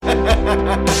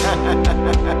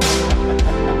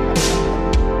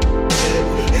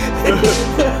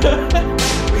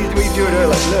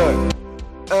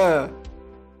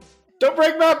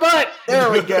butt. There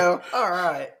we go. All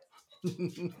right.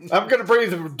 I'm going to bring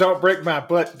the don't break my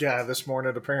butt guy this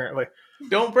morning, apparently.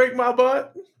 Don't break my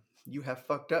butt. You have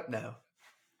fucked up now.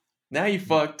 Now you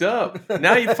fucked up.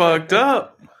 Now you fucked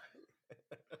up.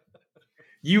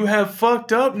 You have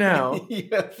fucked up now. You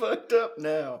have fucked up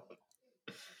now.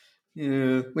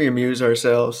 Yeah, we amuse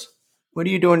ourselves. What are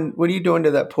you doing? What are you doing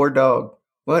to that poor dog?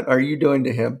 What are you doing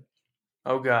to him?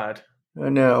 Oh, God. I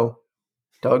know.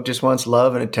 Dog just wants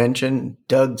love and attention.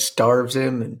 Doug starves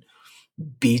him and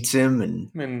beats him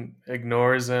And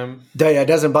ignores him.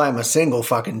 doesn't buy him a single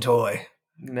fucking toy.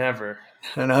 Never.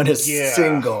 And not a Yeah,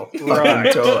 single fucking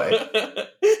right. toy.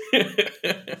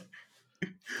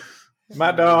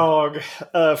 My dog,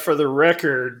 for the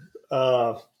record,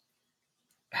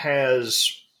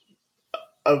 has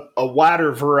a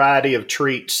wider variety of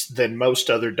treats than most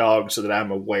other dogs that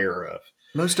I'm aware of.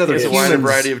 Most other There's a humans, wider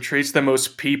variety of treats than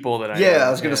most people that I know. Yeah,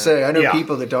 I was going to say, I know Yeah.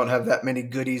 people that don't have that many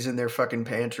goodies in their fucking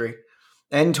pantry.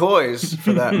 And toys,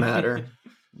 for that matter.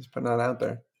 Just putting that out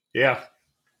there. Yeah.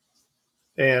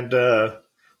 And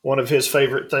one of his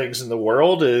favorite things in the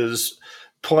world is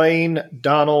plain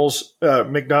McDonald's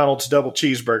double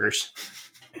cheeseburgers.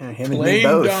 Him and me Plain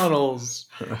both. Donald's.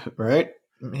 Right?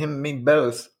 Him and me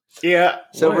both. Yeah.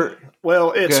 So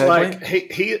What? It's Go like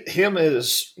him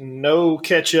is no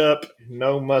ketchup,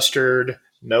 no mustard,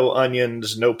 no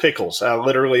onions, no pickles. I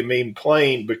literally mean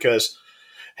plain because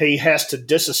he has to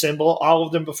disassemble all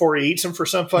of them before he eats them for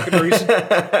some fucking reason.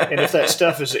 And if that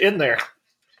stuff is in there,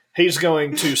 he's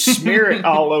going to smear it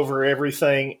all over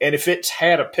everything. And if it's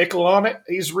had a pickle on it,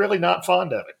 he's really not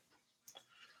fond of it.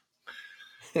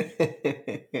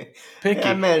 Picky.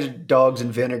 I imagine dogs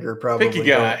and vinegar probably. Picky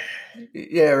guy.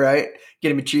 Yeah, right?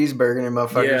 Get him a cheeseburger and a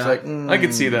motherfucker's Yeah, like, I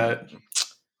could see that.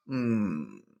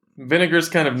 Vinegar's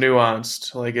kind of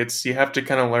nuanced. Like you have to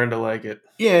kind of learn to like it.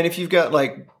 Yeah, and if you've got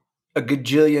like a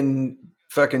gajillion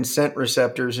fucking scent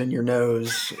receptors in your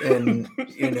nose, and I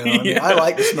mean, Yeah. I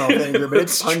like to smell vinegar, but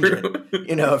it's That's pungent. true.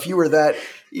 If you were that,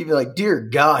 you'd be like, dear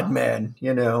God, man,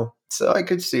 So I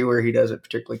could see where he doesn't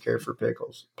particularly care for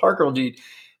pickles. Parker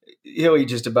he'll eat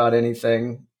just about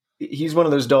anything. He's one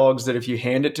of those dogs that if you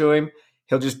hand it to him,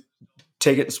 he'll just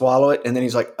take it and swallow it, and then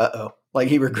he's like, uh-oh. Like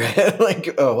he regret,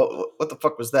 like, oh, what the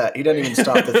fuck was that? He doesn't even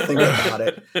stop to think about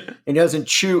it. And he doesn't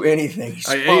chew anything. He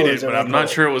I ate swallows it, but I'm everything not whole.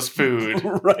 sure it was food.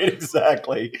 Right,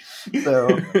 exactly.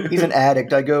 So he's an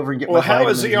addict. I go over and get Well, my how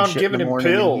is vitamins he and on shit in giving the him morning,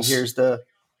 and pills? He hears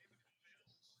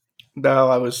No,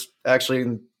 I was actually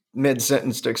in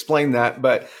mid-sentence to explain that,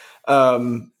 but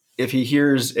if he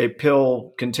hears a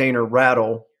pill container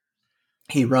rattle,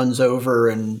 he runs over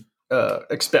and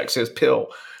expects his pill,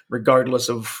 regardless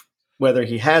of whether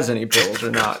he has any pills or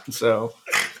not. So,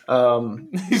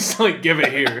 He's like, give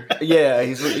it here. yeah,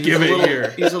 he's Give a it little,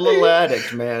 here. He's a little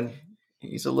addict, man.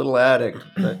 He's a little addict.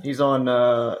 But he's on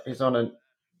an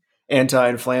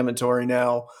anti-inflammatory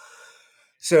now,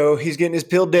 so he's getting his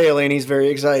pill daily, and he's very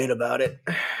excited about it.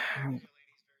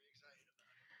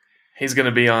 He's going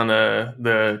to be on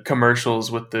the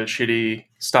commercials with the shitty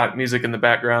stock music in the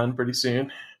background pretty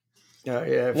soon. Oh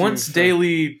yeah, Once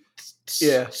daily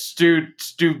Yeah. Stu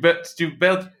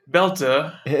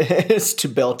Belta. It's to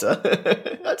Belta.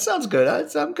 That sounds good.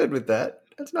 I'm good with that.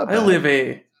 That's not bad.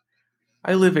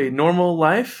 I live a normal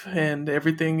life and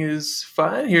everything is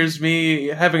fine. Here's me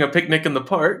having a picnic in the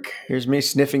park. Here's me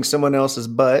sniffing someone else's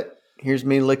butt. Here's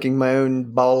me licking my own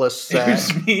ballless sack.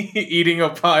 Here's me eating a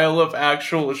pile of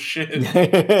actual shit.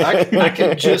 I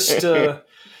can just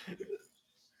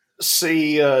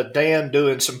see Dan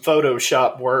doing some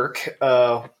Photoshop work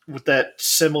with that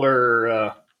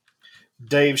similar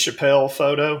Dave Chappelle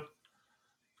photo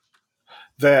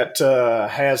that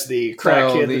has the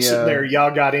crackhead that's sitting there. Y'all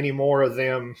got any more of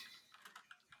them?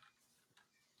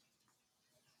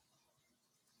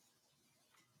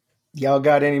 Y'all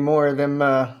got any more of them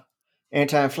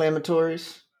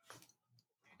anti-inflammatories?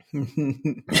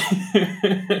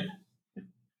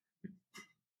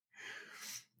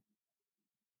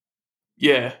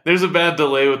 Yeah, there's a bad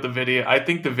delay with the video. I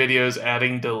think the video is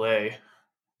adding delay.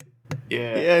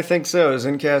 Yeah. Yeah, I think so.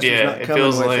 Zencaster's Yeah, not it coming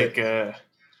feels with like it.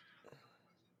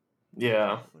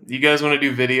 yeah. You guys want to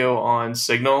do video on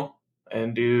Signal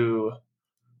and do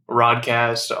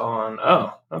broadcast on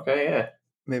okay, yeah.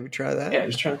 Maybe try that. Yeah,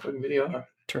 just turn the fucking video on.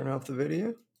 Turn off the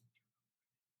video.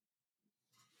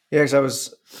 Yeah, because I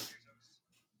was...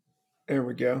 There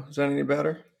we go. Is that any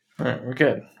better? All right, we're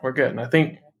good. We're good. I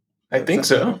think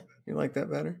so. You like that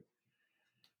better?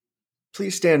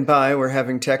 Please stand by. We're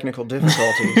having technical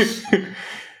difficulties.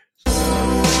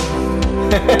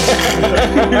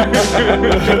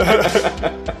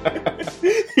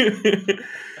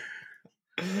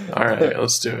 All right,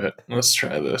 let's do it. Let's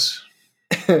try this.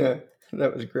 That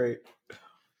was great.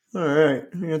 All right,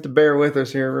 you have to bear with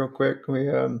us here real quick.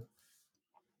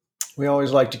 We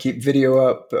always like to keep video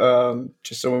up,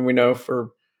 just so when we know for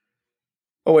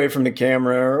away from the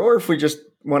camera, or if we just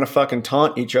want to fucking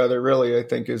taunt each other. Really, I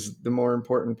think is the more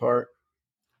important part.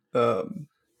 How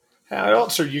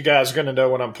else are you guys going to know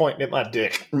when I'm pointing at my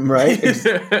dick? Right?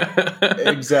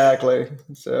 Exactly.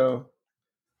 So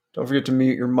don't forget to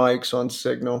mute your mics on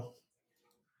Signal.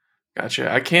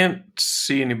 Gotcha. I can't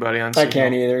see anybody on I Signal.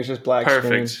 can't either. It's just black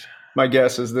Perfect. screen. My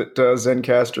guess is that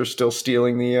Zencaster's still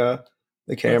stealing the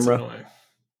That's camera. annoying.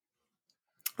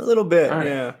 A little bit, All right.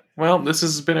 yeah. Well, this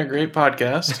has been a great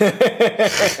podcast.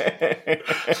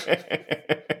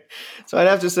 So I'd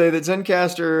have to say that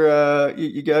Zencaster,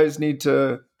 you guys need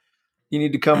to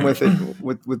come with it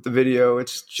with the video. It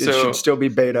should still be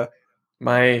beta.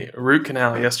 My root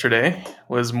canal yesterday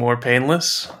was more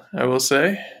painless, I will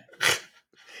say.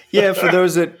 Yeah, for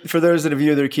those of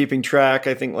you that are keeping track,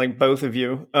 I think like both of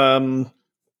you,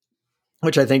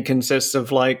 which I think consists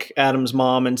of like Adam's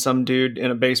mom and some dude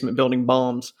in a basement building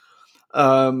bombs.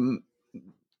 We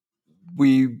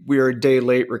are a day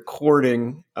late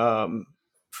recording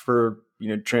for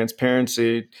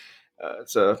transparency.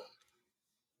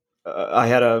 I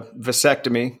had a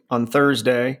vasectomy on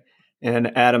Thursday,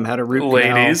 and Adam had a root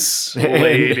canal.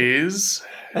 Ladies.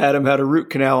 Adam had a root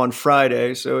canal on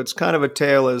Friday, so it's kind of a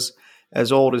tale as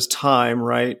old as time,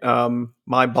 right?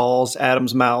 My balls,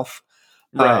 Adam's mouth.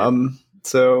 Right.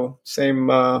 So same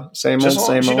Just as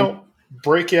long as you don't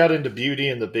break out into Beauty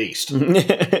and the Beast.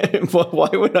 Well, why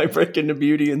would I break into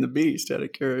Beauty and the Beast out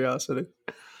of curiosity?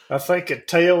 I think a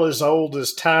tale as old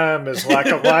as time is like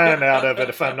a line out of it,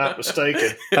 if I'm not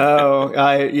mistaken. Oh,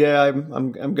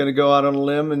 I'm going to go out on a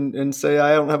limb and say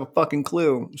I don't have a fucking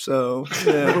clue. So,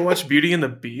 yeah. Ever watch Beauty and the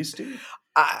Beast, dude?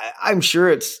 I'm sure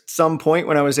it's some point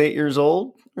when I was 8 years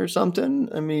old or something.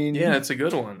 I mean, yeah, it's a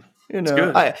good one. It's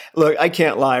good. I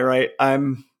can't lie, right?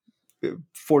 I'm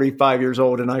 45 years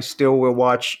old and I still will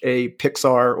watch a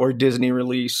Pixar or Disney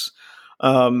release.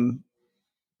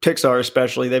 Pixar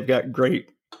especially, they've got great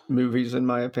movies in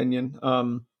my opinion.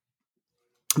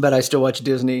 But I still watch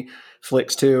Disney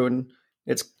flicks too, and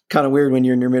it's kind of weird when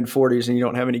you're in your mid 40s and you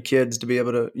don't have any kids to be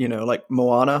able to, like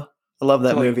Moana. I love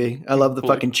that movie. I love the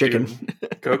fucking chicken.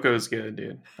 Dude, Coco's good,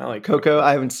 dude. I like Coco.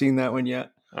 I haven't seen that one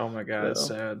yet. Oh my god, it's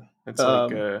sad. It's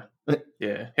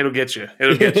yeah, it'll get you.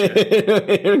 It'll get you.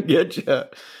 It'll get you.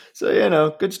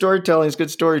 So good storytelling is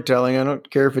good storytelling. I don't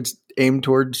care if it's aimed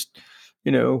towards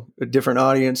a different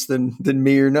audience than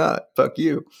me or not. Fuck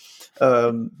you.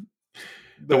 The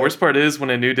worst part is when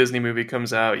a new Disney movie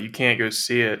comes out, you can't go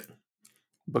see it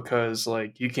because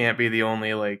you can't be the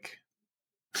only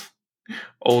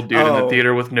old dude in the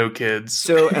theater with no kids.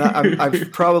 So, and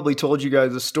I've probably told you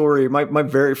guys a story. My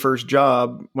very first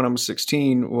job when I was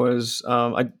 16 was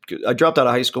I dropped out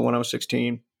of high school when I was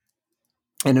 16,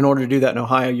 and in order to do that in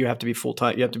Ohio, you have to be full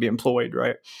time. You have to be employed,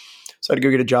 right? So I had to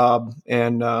go get a job,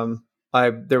 and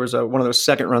there was one of those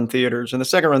second run theaters, and the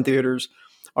second run theaters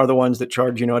are the ones that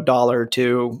charge $1 or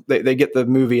 $2. They get the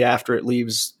movie after it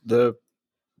leaves the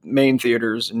main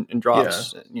theaters and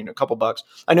drops a couple bucks.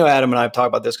 I know Adam and I have talked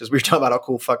about this because we were talking about how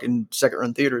cool fucking second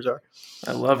run theaters are.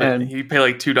 I love it. And you pay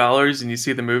 $2 and you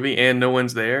see the movie and no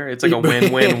one's there. It's like a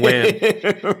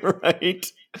win-win-win. Right.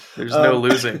 There's no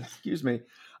losing. Excuse me.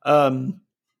 So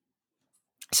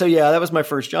yeah, that was my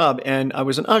first job, and I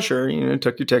was an usher.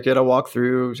 Took your ticket, I walked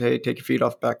through, hey, take your feet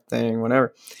off the back thing,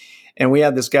 whatever. And we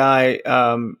had this guy.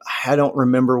 I don't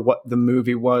remember what the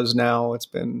movie was now. It's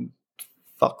been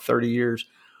 30 years.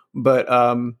 But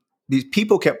these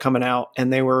people kept coming out,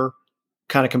 and they were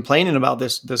kind of complaining about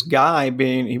this guy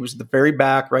he was at the very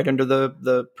back, right under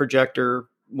the projector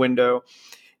window,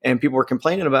 and people were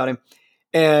complaining about him.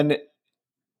 And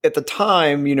at the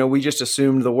time, we just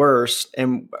assumed the worst.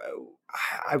 And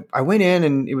I went in,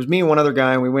 and it was me and one other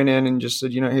guy, and we went in and just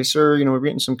said, hey, sir, we're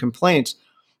getting some complaints.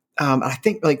 I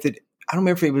think that I don't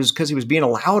remember if it was because he was being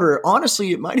loud, or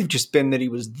honestly, it might have just been that he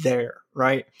was there,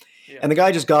 right? Yeah. And the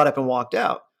guy just got up and walked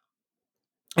out.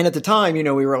 And at the time, we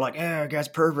were like, guy's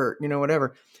pervert,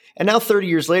 whatever. And now 30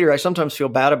 years later, I sometimes feel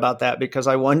bad about that because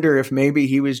I wonder if maybe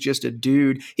he was just a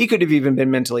dude. He could have even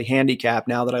been mentally handicapped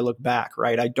now that I look back,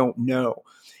 right? I don't know.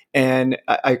 And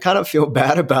I kind of feel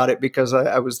bad about it because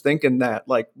I was thinking that,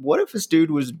 what if this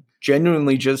dude was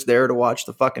genuinely just there to watch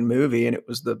the fucking movie, and it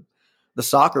was the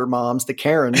soccer moms, the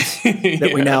Karens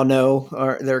that we now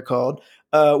know they're called,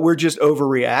 we're just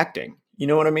overreacting. You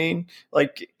know what I mean?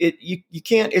 You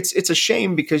can't, it's a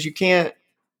shame because you can't,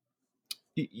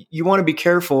 you want to be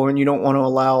careful and you don't want to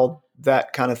allow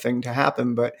that kind of thing to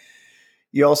happen. But,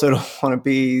 you also don't want to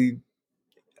be,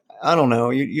 I don't know,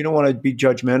 you don't want to be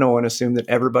judgmental and assume that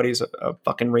everybody's a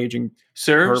fucking raging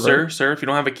Sir, pervert. sir, if you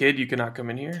don't have a kid, you cannot come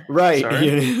in here. Right.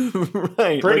 Sorry.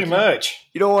 Right. Pretty Like, much.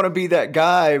 you don't want to be that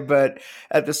guy, but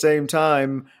at the same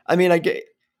time, I mean,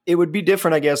 it would be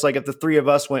different, I guess, like if the three of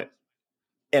us went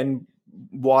and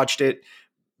watched it,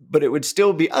 but it would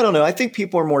still be, I don't know. I think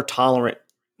people are more tolerant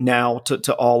now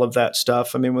to all of that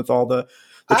stuff. I mean, with all the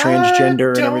transgender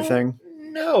and everything.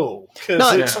 No,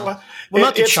 Not- because Well,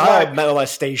 not the it's child like-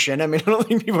 molestation. I mean, I don't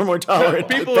think people are more tolerant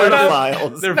to People are not-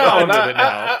 pedophiles. they're No, fine no, with it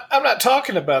now. I'm not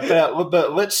talking about that.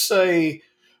 But let's say,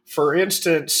 for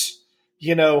instance,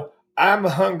 I'm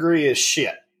hungry as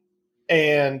shit,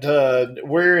 and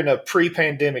we're in a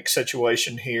pre-pandemic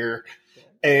situation here.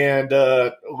 And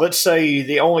let's say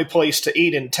the only place to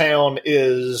eat in town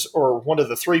is, or one of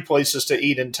the three places to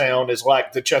eat in town is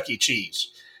like the Chuck E.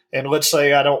 Cheese. And let's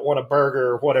say I don't want a burger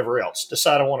or whatever else.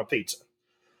 Decide I want a pizza.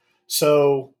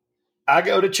 So I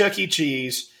go to Chuck E.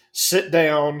 Cheese, sit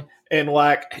down, and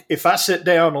like if I sit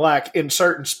down like in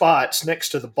certain spots next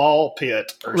to the ball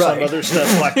pit or some Right. other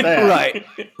stuff like that.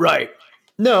 Right.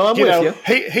 No, I'm You with know,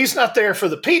 you. he's not there for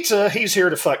the pizza. He's here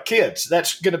to fuck kids.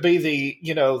 That's going to be the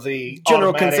General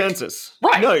automatic- consensus.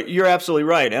 Right. No, you're absolutely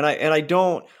right. And I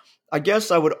don't, I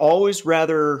guess I would always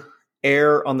rather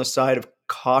err on the side of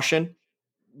caution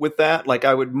with that. Like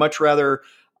I would much rather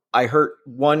I hurt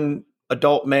one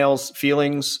adult male's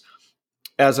feelings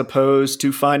as opposed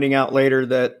to finding out later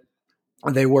that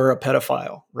they were a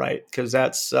pedophile. Right. Cause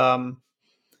that's,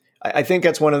 I think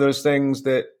that's one of those things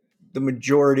that the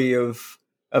majority of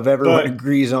everyone But-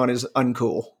 agrees on is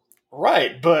uncool.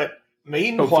 Right, but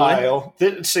meanwhile,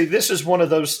 this is one of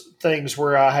those things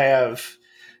where I have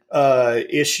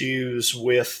issues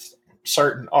with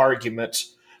certain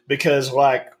arguments because,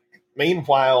 like,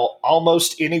 meanwhile,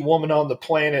 almost any woman on the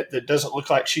planet that doesn't look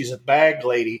like she's a bag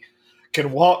lady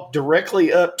can walk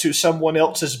directly up to someone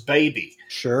else's baby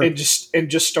Sure. and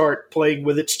just start playing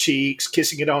with its cheeks,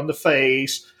 kissing it on the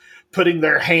face, putting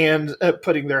their hands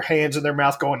in their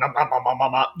mouth, going nom, nom, nom, nom,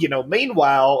 nom, nom.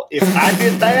 Meanwhile, if I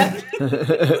did that,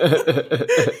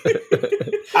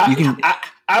 You can-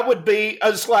 I would be. I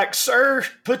was like, "Sir,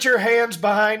 put your hands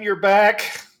behind your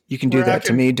back." You can do where I that to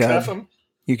can me, cuff Doug. 'em.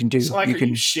 You can do. It's like, you are can.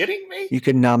 you shitting me? You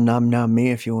can nom nom nom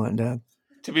me if you want, Doug.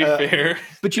 To be fair,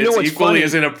 But you know it's what's equally funny?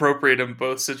 as inappropriate in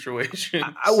both situations.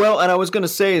 Well, and I was going to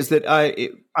say is that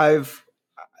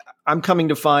I'm coming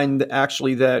to find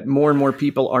actually that more and more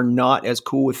people are not as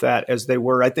cool with that as they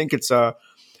were. I think it's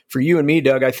for you and me,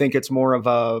 Doug. I think it's more of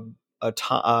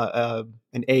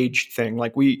an age thing.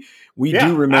 Like we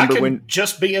do remember I can when.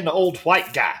 just be an old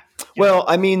white guy. Well,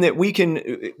 I mean that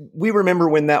we remember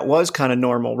when that was kind of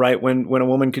normal, right? When a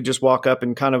woman could just walk up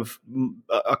and kind of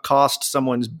accost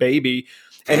someone's baby,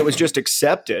 and it was just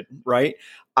accepted, right?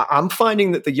 I'm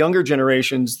finding that the younger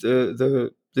generations,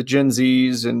 the Gen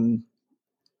Zs and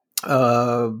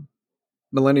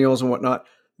millennials and whatnot,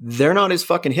 they're not as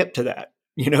fucking hip to that.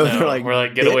 No, They're like, we're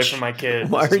like, get away "Bitch, from my kid.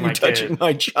 why This are is you my touching kid."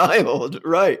 my child?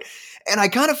 Right. And I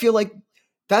kind of feel like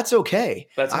that's okay.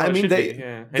 That's how I it mean, should they, be.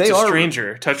 Yeah. they It's a are-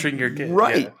 stranger touching your kid.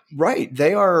 Right, Yeah. right.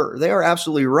 They are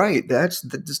absolutely right.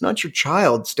 That's not your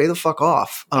child. Stay the fuck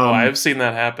off. I've seen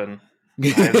that happen.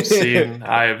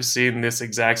 I have seen this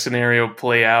exact scenario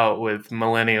play out with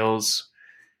millennials,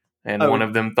 and Oh. one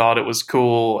of them thought it was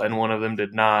cool, and one of them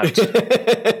did not.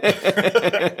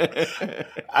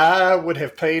 I would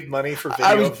have paid money for I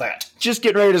video was- of that. Just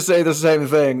getting ready to say the same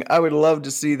thing. I would love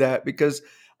to see that because,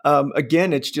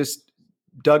 again, it's just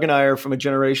Doug and I are from a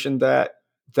generation that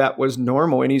was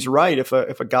normal, and he's right. If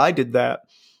a guy did that,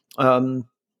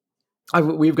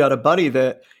 we've got a buddy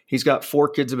that he's got 4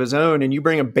 kids of his own, and you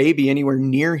bring a baby anywhere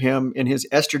near him, and his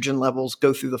estrogen levels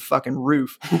go through the fucking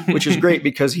roof, which is great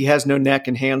because he has no neck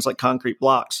and hands like concrete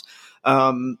blocks.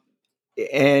 But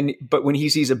when he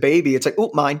sees a baby, it's like,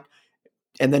 oh, mine.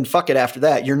 And then fuck it after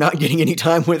that. You're not getting any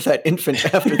time with that infant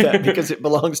after that because it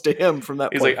belongs to him from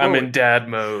that He's point like, I'm forward. in dad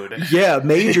mode. Yeah,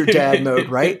 major dad mode,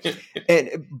 right?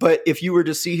 But if you were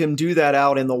to see him do that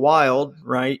out in the wild,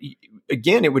 right?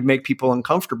 Again, it would make people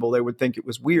uncomfortable. They would think it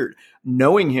was weird.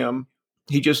 Knowing him,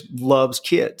 he just loves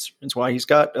kids. That's why he's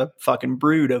got a fucking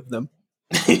brood of them.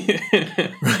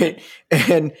 Right.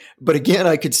 But again,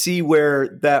 I could see where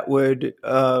that would,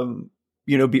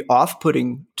 be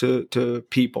off-putting to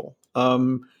people.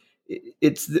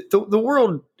 It's the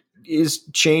world is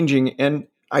changing, and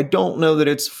I don't know that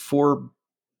it's for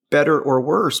better or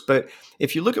worse. But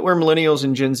if you look at where millennials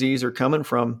and Gen Zs are coming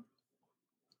from,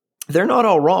 they're not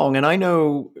all wrong. And I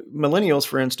know millennials,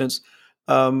 for instance,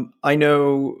 I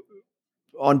know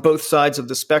on both sides of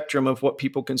the spectrum of what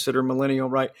people consider millennial,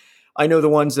 right? I know the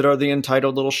ones that are the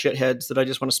entitled little shitheads that I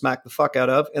just want to smack the fuck out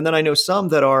of. And then I know some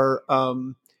that are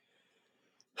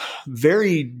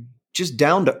very just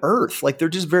down to earth. Like they're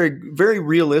just very, very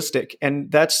realistic. And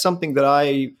that's something that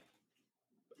I,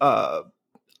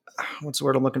 what's the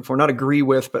word I'm looking for? Not agree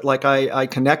with, but like I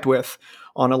connect with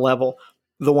on a level.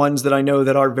 The ones that I know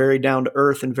that are very down to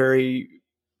earth and very,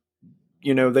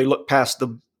 they look past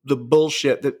the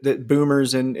bullshit that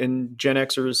boomers and Gen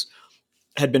Xers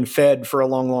had been fed for a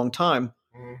long, long time.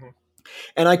 Mm-hmm.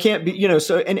 And I can't be,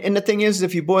 so, and the thing is,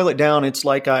 if you boil it down, it's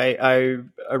like I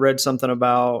read something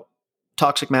about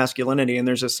toxic masculinity, and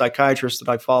there's a psychiatrist that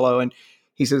I follow, and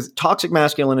he says, toxic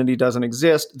masculinity doesn't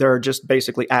exist. There are just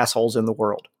basically assholes in the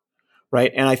world.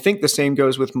 Right. And I think the same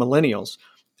goes with millennials.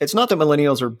 It's not that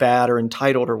millennials are bad or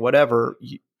entitled or whatever.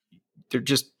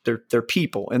 They're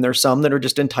people. And there's some that are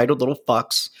just entitled little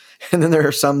fucks. And then there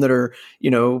are some that are,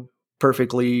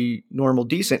 perfectly normal,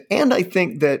 decent. And I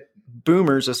think that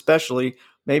boomers, especially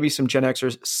maybe some Gen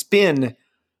Xers, spin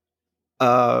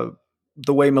the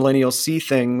way millennials see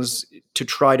things to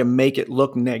try to make it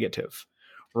look negative.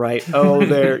 Right. Oh,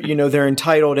 they're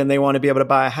entitled and they want to be able to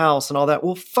buy a house and all that.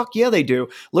 Well, fuck yeah, they do.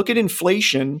 Look at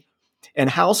inflation and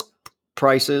house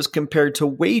prices compared to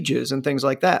wages and things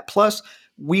like that. Plus,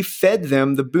 we fed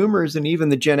them, the boomers and even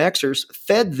the Gen Xers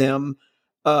fed them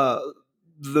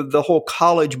the whole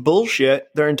college bullshit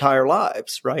their entire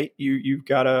lives. Right. You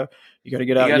gotta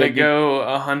get out. You gotta go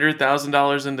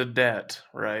 $100,000 into debt,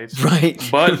 right? Right.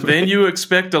 But then you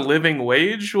expect a living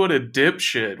wage? What a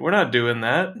dipshit. We're not doing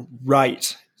that.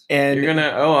 Right. And you're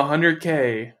gonna owe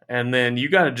 $100K, and then you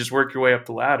gotta just work your way up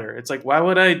the ladder. It's like, why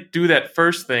would I do that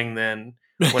first thing then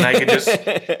when I can just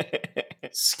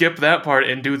skip that part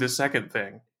and do the second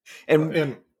thing?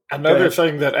 And another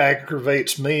thing that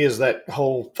aggravates me is that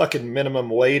whole fucking minimum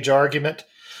wage argument,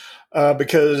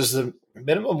 because the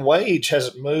minimum wage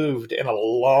hasn't moved in a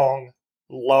long,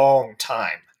 long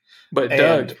time. But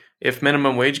Doug, if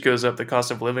minimum wage goes up, the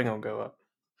cost of living will go up.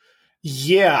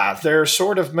 Yeah, they're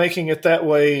sort of making it that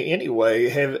way anyway.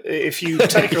 If you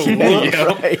take a look,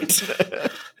 right.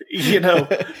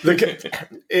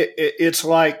 It's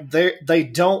like they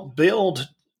don't build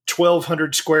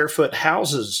 1,200 square foot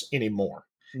houses anymore.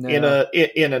 No.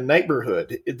 In a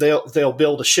neighborhood. They'll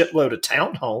build a shitload of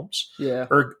townhomes, yeah,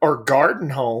 or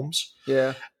garden homes,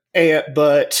 yeah.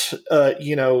 But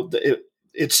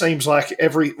it seems like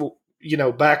every.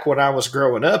 Back when I was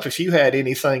growing up, if you had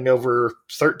anything over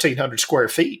 1,300 square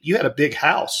feet, you had a big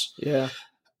house. Yeah.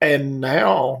 And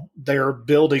now they're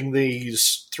building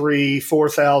these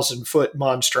 3,000-4,000 foot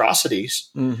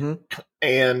monstrosities. Mm-hmm.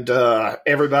 And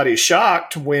everybody's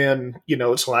shocked when,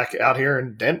 it's like out here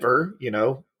in Denver,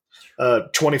 a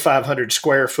 2,500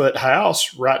 square foot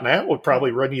house right now would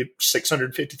probably run you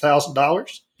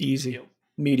 $650,000. Easy.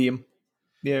 Medium.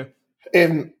 Yeah.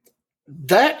 And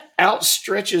that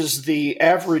outstretches the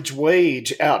average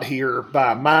wage out here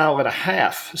by 1.5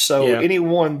 miles. So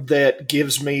anyone that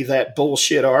gives me that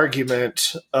bullshit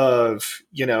argument of,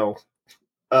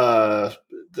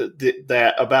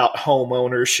 that about home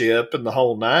ownership and the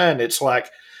whole nine, it's like,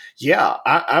 yeah,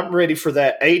 I'm ready for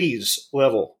that 80s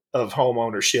level of home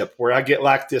ownership where I get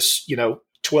like this,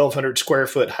 1,200 square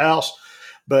foot house,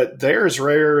 but they're as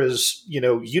rare as,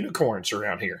 unicorns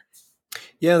around here.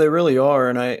 Yeah, they really are.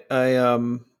 And I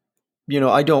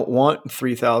don't want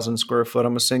 3,000 square foot.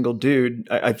 I'm a single dude.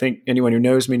 I think anyone who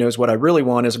knows me knows what I really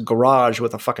want is a garage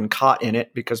with a fucking cot in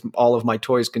it, because all of my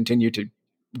toys continue to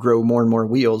grow more and more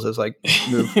wheels as I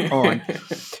move on.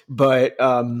 But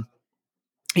I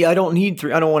don't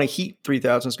want to heat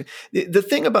 3,000. The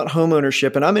thing about home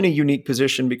ownership, and I'm in a unique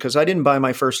position because I didn't buy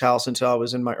my first house until I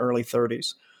was in my early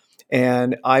 30s.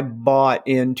 And I bought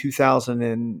in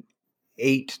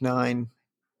 2008, 9.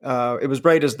 It was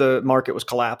right as the market was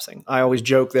collapsing. I always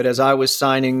joke that as I was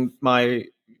signing my,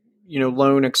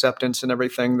 loan acceptance and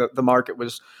everything, the market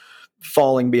was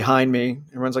falling behind me.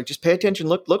 Everyone's like, just pay attention.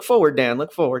 Look forward, Dan,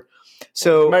 look forward.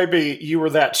 So maybe you were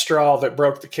that straw that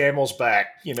broke the camel's back.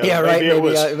 Yeah, right.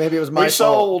 Maybe it was my fault. We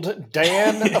sold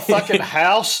Dan a fucking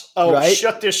house. Oh, right?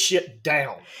 Shut this shit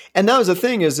down. And that was the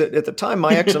thing, is that at the time,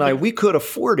 my ex and I, we could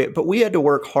afford it, but we had to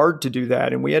work hard to do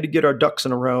that. And we had to get our ducks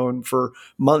in a row. And for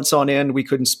months on end, we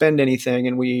couldn't spend anything,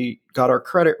 and we got our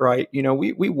credit right.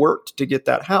 We worked to get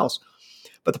that house.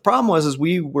 But the problem was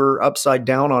we were upside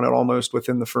down on it almost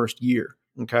within the first year.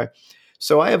 Okay.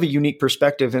 So I have a unique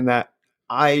perspective in that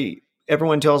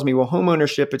everyone tells me, well, home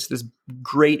ownership, it's this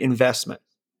great investment.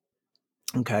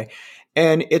 Okay.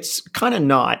 And it's kind of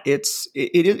not. It's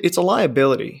a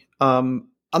liability.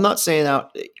 I'm not saying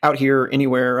out here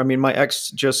anywhere. I mean, my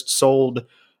ex just sold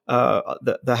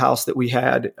the house that we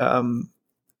had,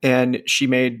 and she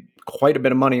made quite a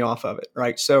bit of money off of it,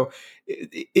 right? So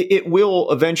it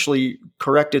will eventually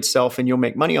correct itself and you'll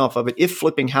make money off of it if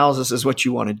flipping houses is what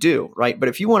you want to do, right? But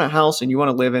if you want a house and you want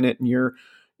to live in it and you're,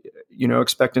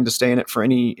 expecting to stay in it for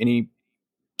any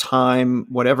time,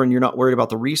 whatever, and you're not worried about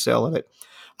the resale of it,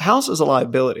 a house is a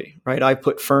liability, right? I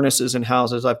put furnaces in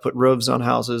houses, I put roofs on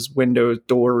houses, windows,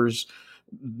 doors,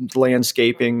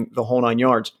 landscaping, the whole 9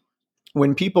 yards.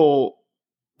 When people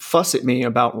fuss at me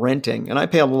about renting, and I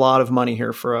pay a lot of money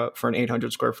here for an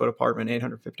 800 square foot apartment,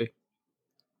 850.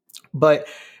 But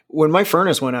when my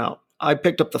furnace went out, I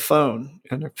picked up the phone,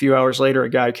 and a few hours later, a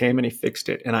guy came and he fixed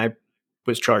it, and I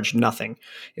was charged nothing.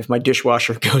 If my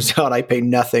dishwasher goes out, I pay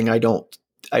nothing. I don't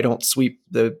sweep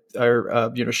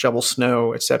shovel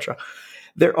snow, etc.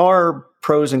 There are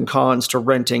pros and cons to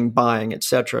renting, buying,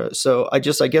 etc. So I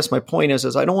guess my point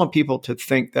is I don't want people to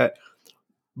think that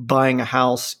buying a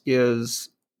house is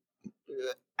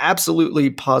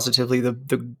absolutely positively the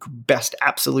best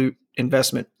absolute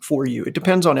investment for you. It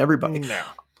depends on everybody. No.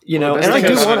 And I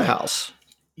do want a house.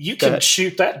 You can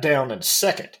shoot that down in a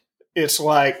second. It's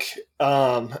like,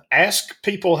 ask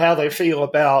people how they feel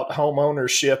about home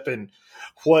ownership and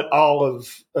what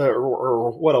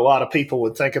or what a lot of people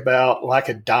would think about like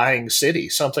a dying city,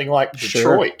 something like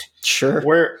Detroit. Sure.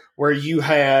 Where you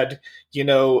had,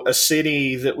 a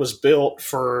city that was built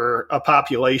for a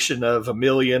population of 1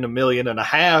 million, 1.5 million,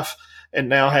 and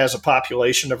now has a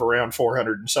population of around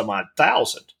 400 and some odd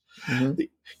thousand. Mm-hmm.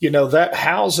 That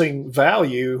housing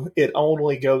value, it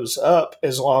only goes up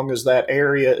as long as that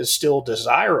area is still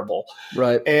desirable.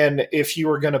 Right. And if you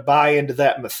were going to buy into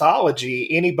that mythology,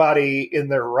 anybody in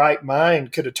their right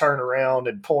mind could have turned around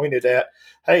and pointed at,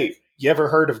 hey, you ever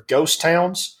heard of ghost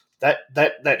towns?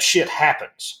 That shit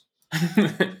happens.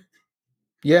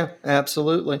 Yeah,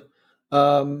 absolutely.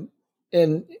 And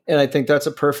I think that's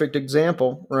a perfect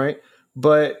example, right?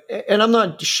 And I'm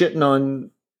not shitting on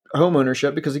home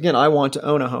ownership because, again, I want to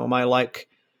own a home. I like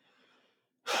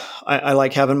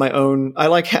having my own. I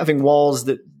like having walls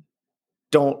that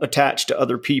don't attach to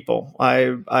other people.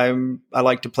 I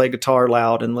like to play guitar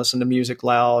loud and listen to music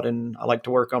loud, and I like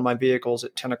to work on my vehicles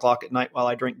at 10 o'clock at night while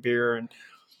I drink beer and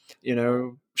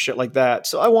shit like that.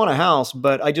 So I want a house,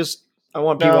 but I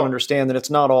want people to understand that it's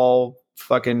not all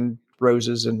fucking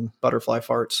roses and butterfly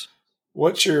farts.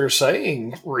 What you're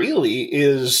saying really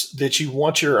is that you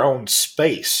want your own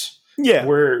space. Yeah.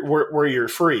 Where you're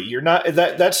free. You're not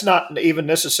that's not even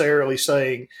necessarily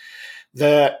saying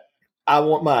that I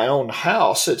want my own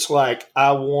house. It's like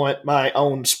I want my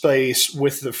own space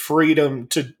with the freedom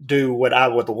to do what I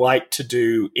would like to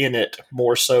do in it,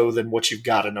 more so than what you've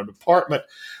got in an apartment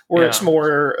where it's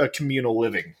more a communal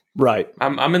living. Right.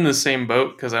 I'm in the same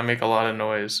boat because I make a lot of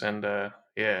noise and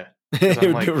yeah.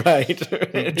 I'm like,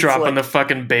 right. Dropping the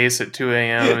fucking bass at 2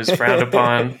 a.m. is frowned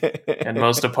upon in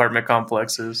most apartment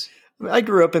complexes. I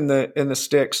grew up in the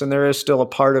sticks, and there is still a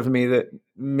part of me that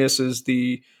misses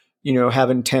the,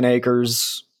 having 10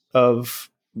 acres of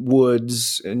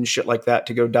woods and shit like that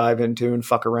to go dive into and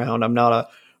fuck around. I'm not a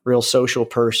real social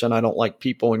person. I don't like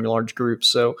people in large groups.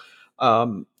 So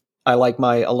I like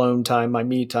my alone time, my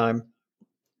me time.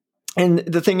 And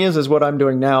the thing is what I'm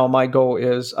doing now, my goal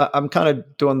is I'm kind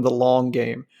of doing the long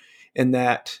game in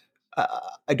that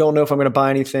I don't know if I'm going to buy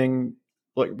anything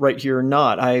like right here or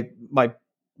not.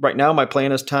 Right now, my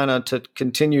plan is kind of to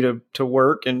continue to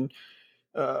work and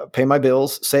pay my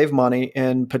bills, save money,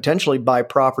 and potentially buy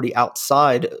property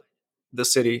outside the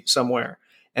city somewhere.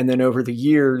 And then over the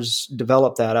years,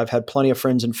 develop that. I've had plenty of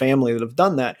friends and family that have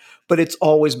done that, but it's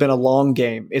always been a long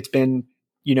game. It's been,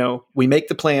 we make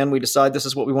the plan, we decide this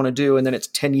is what we want to do, and then it's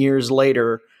 10 years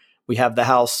later, we have the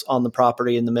house on the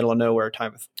property in the middle of nowhere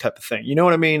type of thing. You know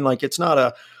what I mean? Like, it's not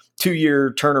a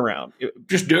 2-year turnaround.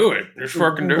 Just do it. Just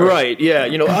fucking do it. Right. Yeah. I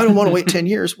don't want to wait 10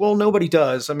 years. Well, nobody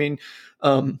does. I mean,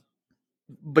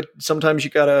 but sometimes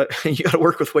you gotta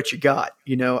work with what you got.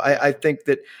 I think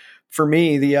that for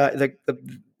me, the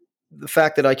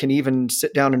fact that I can even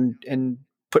sit down and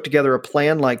put together a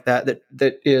plan like that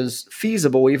is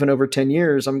feasible even over 10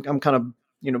 years. I'm kind of,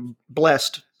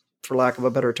 blessed, for lack of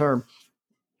a better term,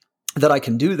 that I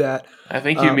can do that. I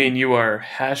think you mean you are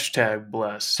 #blessed.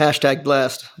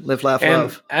 #blessed. Live, laugh, and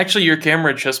love. Actually, your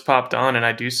camera just popped on, and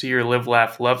I do see your live,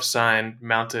 laugh, love sign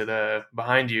mounted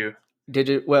behind you. Did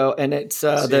you? Well, and it's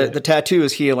the tattoo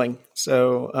is healing.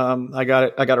 So I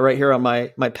got it right here on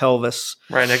my pelvis,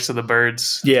 right next to the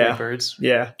birds. Yeah, birds.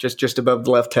 Yeah, just above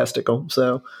the left testicle.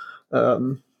 So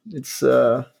it's.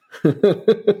 God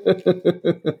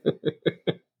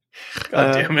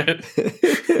damn it.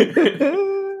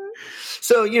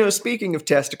 So, speaking of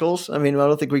testicles, I mean, I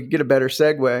don't think we could get a better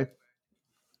segue.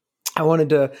 I wanted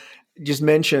to just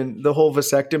mention the whole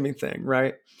vasectomy thing,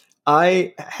 right?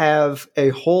 I have a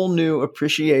whole new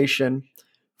appreciation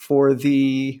for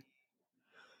the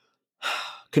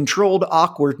controlled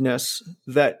awkwardness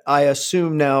that I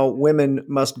assume now women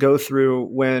must go through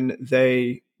when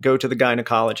they go to the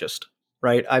gynecologist,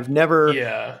 right? I've never,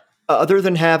 Yeah. other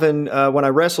than having, when I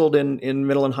wrestled in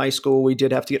middle and high school, we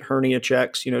did have to get hernia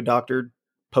checks, doctor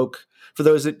poke. For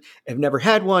those that have never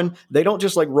had one, they don't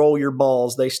just like roll your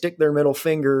balls. They stick their middle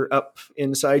finger up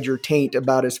inside your taint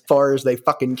about as far as they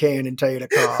fucking can and tell you to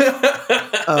cough.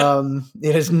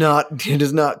 It is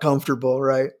not comfortable,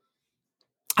 right?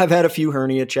 I've had a few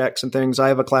hernia checks and things. I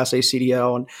have a Class A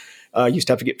CDL and used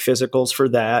to have to get physicals for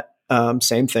that.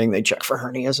 Same thing. They check for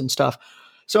hernias and stuff.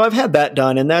 So I've had that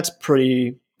done, and that's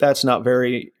not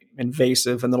very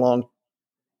invasive in the long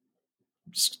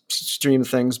stream of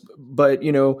things. But,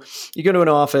 you go to an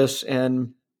office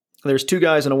and there's two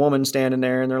guys and a woman standing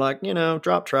there and they're like,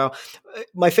 drop trowel.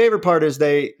 My favorite part is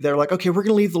they're like, okay, we're going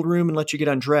to leave the room and let you get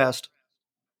undressed.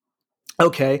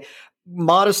 Okay.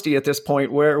 Modesty at this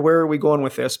point. Where are we going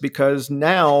with this? Because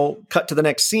now cut to the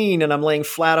next scene and I'm laying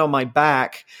flat on my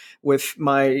back with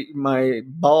my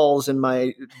balls and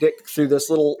my dick through this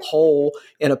little hole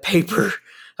in a paper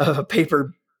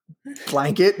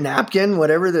blanket, napkin,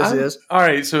 whatever this is. All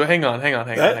right, so hang on.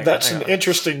 That's an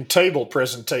interesting table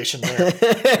presentation there.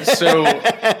 So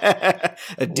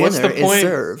a dinner is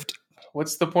served.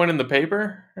 What's the point in the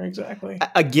paper exactly?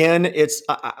 Again, it's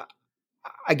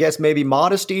I guess maybe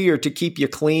modesty or to keep you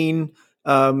clean.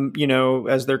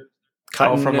 As they're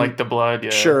cutting from like the blood. Yeah,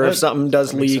 sure. If something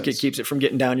does leak, it keeps it from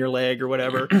getting down your leg or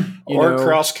whatever. Or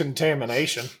cross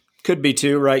contamination. Could be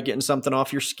too, right? Getting something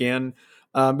off your skin.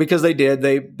 Because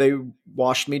they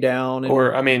washed me down.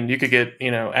 And, you could get,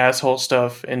 asshole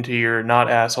stuff into your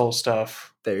not asshole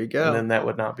stuff. There you go. And then that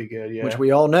would not be good. Yeah. Which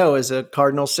we all know is a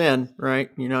cardinal sin,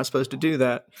 right? You're not supposed to do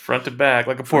that. Front to back,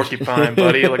 like a porcupine,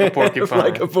 buddy, like a porcupine.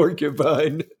 Like a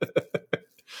porcupine.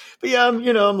 But yeah,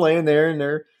 I'm laying there and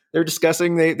they're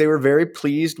discussing. They were very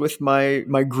pleased with my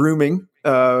grooming.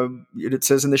 It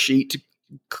says in the sheet to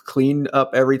clean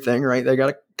up everything, right? They got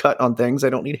to cut on things. They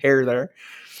don't need hair there.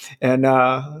 And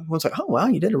I was like, oh, wow,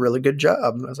 you did a really good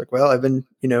job. And I was like, well, I've been,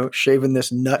 shaving this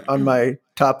nut on my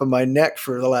top of my neck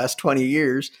for the last 20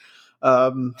 years.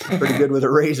 Pretty good with a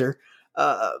razor.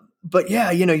 But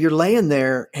yeah, you're laying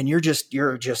there and you're just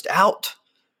out.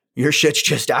 Your shit's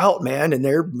just out, man. And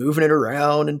they're moving it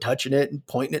around and touching it and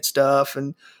pointing at stuff.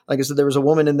 And like I said, there was a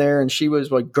woman in there and she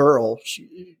was like,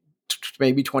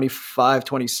 maybe 25,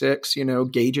 26,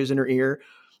 gauges in her ear.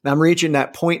 And I'm reaching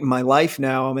that point in my life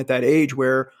now. I'm at that age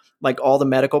where like all the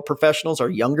medical professionals are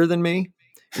younger than me.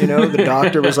 The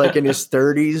doctor was like in his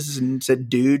 30s and said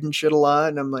dude and shit a lot.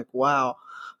 And I'm like, wow.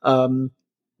 But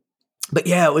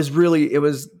yeah, it was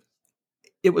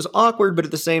awkward, but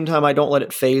at the same time, I don't let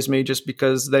it faze me just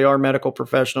because they are medical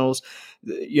professionals.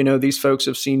 These folks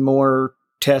have seen more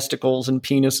testicles and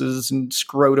penises and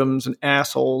scrotums and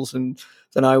assholes than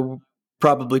I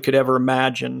probably could ever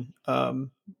imagine.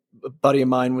 A buddy of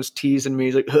mine was teasing me.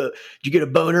 He's like, did you get a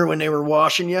boner when they were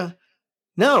washing you?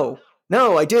 No,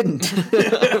 I didn't.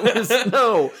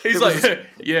 He's like,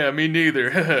 yeah, me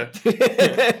neither. Yeah,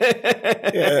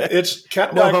 it's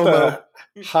kind of like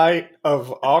the height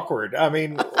of awkward. I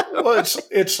mean,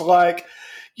 it's like,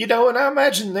 and I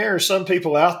imagine there are some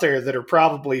people out there that are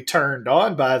probably turned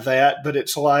on by that, but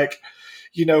it's like,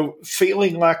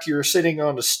 feeling like you're sitting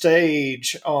on a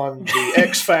stage on the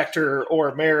X Factor or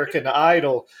American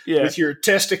Idol with your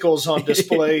testicles on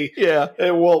display.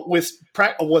 Well,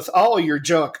 with all your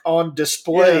junk on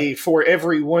display for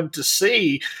everyone to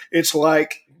see, it's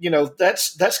like,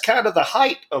 that's kind of the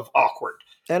height of awkward.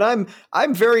 And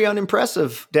I'm very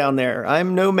unimpressive down there.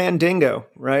 I'm no Mandingo,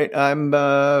 right? I'm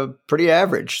pretty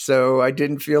average. So I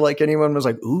didn't feel like anyone was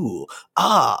like, ooh,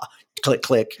 click,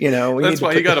 click, That's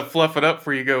why you got to fluff it up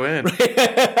before you go in.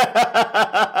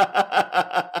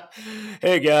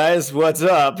 Hey guys, what's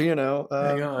up?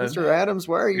 Mr. Adams,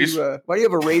 why do you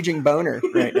have a raging boner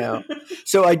right now?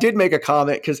 So I did make a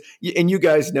comment and you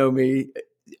guys know me.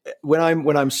 When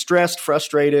I'm stressed,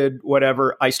 frustrated,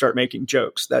 whatever, I start making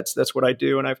jokes. That's what I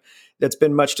do. And that's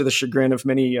been much to the chagrin of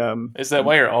many. Is that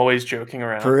why you're always joking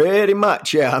around? Pretty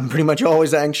much. Yeah. I'm pretty much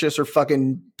always anxious or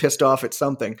fucking pissed off at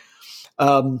something.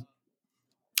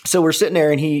 So we're sitting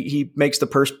there and he makes the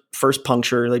first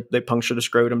puncture. They puncture the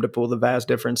scrotum to pull the vas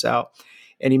deferens out.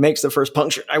 And he makes the first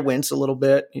puncture. I wince a little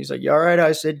bit. He's like, you all right?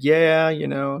 I said, yeah,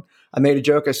 I made a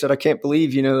joke. I said, I can't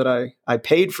believe, that I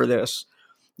paid for this,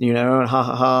 and ha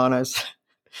ha ha. And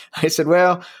I said,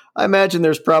 well, I imagine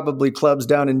there's probably clubs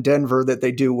down in Denver that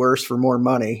they do worse for more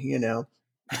money,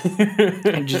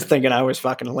 and just thinking I was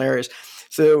fucking hilarious.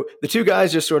 So the two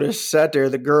guys just sort of sat there.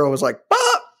 The girl was like,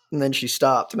 "Bop!" And then she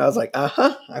stopped. And I was like,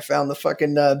 I found the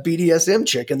fucking BDSM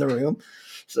chick in the room.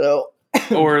 So,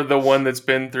 or the one that's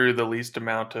been through the least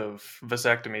amount of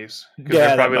vasectomies. Because Yeah,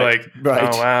 they're probably that like,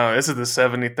 right. oh, wow, this is the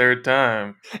 73rd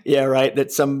time. Yeah, right.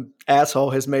 That some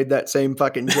asshole has made that same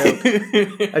fucking joke.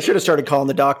 I should have started calling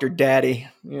the doctor daddy,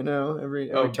 you know,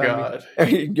 every Oh, time God.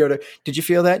 you go to, did you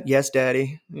feel that? Yes,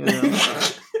 daddy. You know.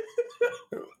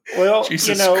 Well,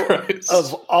 Jesus you know, Christ.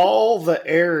 of all the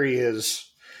areas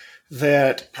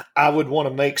that I would want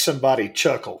to make somebody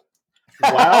chuckle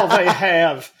while they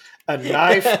have a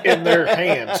knife in their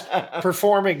hands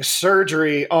performing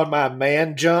surgery on my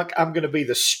man junk, I'm going to be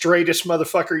the straightest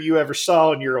motherfucker you ever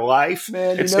saw in your life.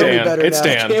 Man, you It's know me Dan. better It's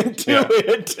now. Dan. I can't do Yeah.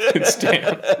 it. It's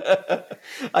Dan.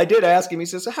 I did ask him. He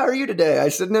says, "How are you today?" I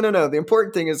said, "No. The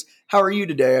important thing is, how are you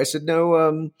today?" I said,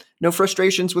 "No, no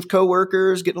frustrations with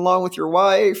coworkers, getting along with your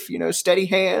wife. You know, steady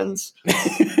hands."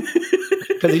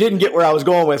 Because he didn't get where I was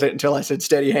going with it until I said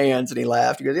steady hands, and he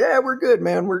laughed. He goes, "Yeah, we're good,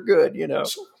 man. We're good." You know.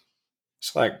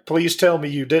 It's like, please tell me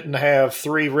you didn't have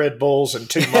 3 Red Bulls and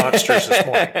 2 Monsters this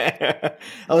morning.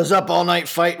 I was up all night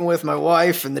fighting with my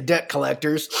wife and the debt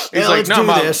collectors. He's Yeah, like, let's "No, do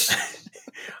Mom." this.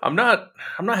 I'm not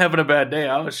having a bad day.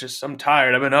 I'm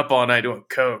tired. I've been up all night doing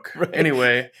coke. Right.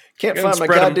 Anyway, Can't Go and find my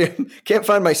spread 'em. goddamn. Can't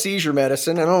find my seizure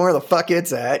medicine. I don't know where the fuck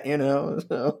it's at. You know.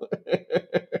 So.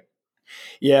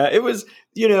 Yeah, it was.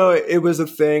 You know, it was a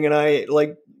thing, and I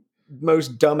like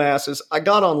most dumbasses. I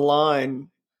got online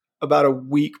about a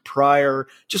week prior,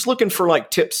 just looking for like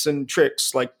tips and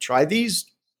tricks, like try these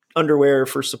underwear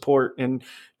for support and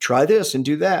try this and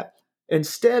do that.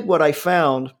 Instead, what I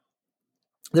found,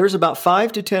 there's about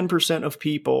 5 to 10% of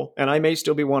people, and I may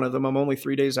still be one of them. I'm only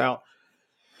 3 days out.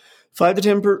 5 to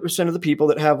 10% of the people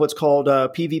that have what's called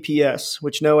PVPS,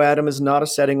 which no, Adam, is not a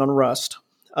setting on Rust.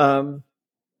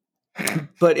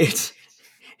 But it's,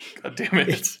 God damn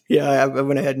it. I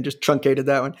went ahead and just truncated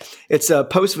that one. It's a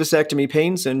post-vasectomy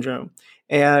pain syndrome.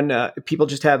 And people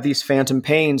just have these phantom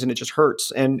pains and it just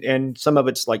hurts. And some of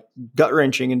it's like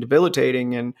gut-wrenching and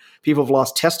debilitating. And people have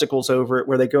lost testicles over it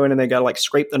where they go in and they got to like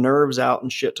scrape the nerves out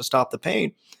and shit to stop the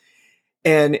pain.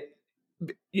 And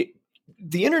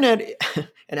the internet,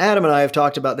 and Adam and I have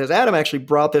talked about this. Adam actually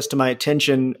brought this to my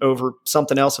attention over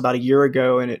something else about a year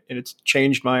ago, and it's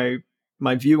changed my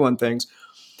view on things.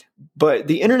 But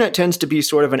the internet tends to be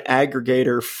sort of an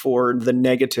aggregator for the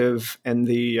negative and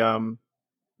the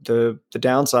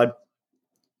downside.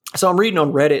 So I'm reading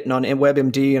on Reddit and on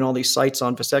WebMD and all these sites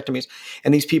on vasectomies,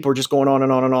 and these people are just going on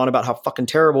and on and on about how fucking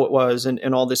terrible it was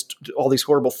and all these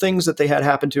horrible things that they had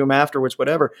happen to them afterwards,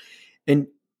 whatever. And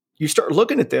you start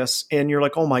looking at this and you're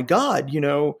like, oh my God, you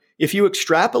know, if you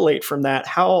extrapolate from that,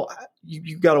 how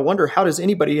you got to wonder, how does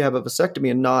anybody have a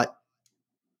vasectomy and not,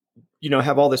 you know,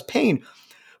 have all this pain?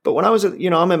 But when I was,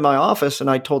 you know, I'm in my office and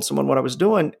I told someone what I was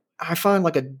doing, I find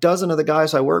like a dozen of the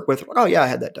guys I work with, oh yeah, I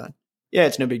had that done. Yeah,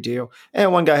 it's no big deal.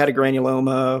 And one guy had a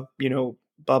granuloma, you know,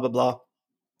 blah, blah, blah.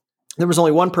 There was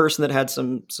only one person that had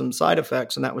some side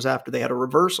effects, and that was after they had a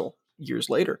reversal years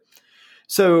later.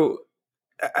 So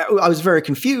I was very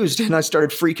confused and I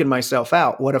started freaking myself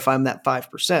out. What if I'm that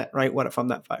 5%, right? What if I'm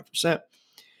that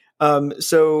 5%?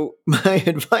 So my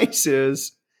advice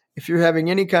is, if you're having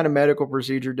any kind of medical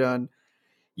procedure done,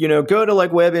 you know, go to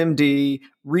like WebMD,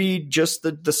 read just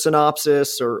the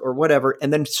synopsis or whatever,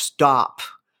 and then stop.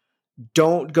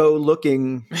 Don't go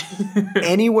looking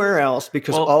anywhere else,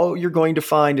 because all you're going to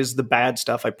find is the bad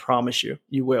stuff. I promise you,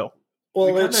 you will.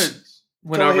 Well, we kind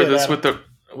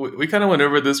of went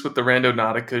over this with the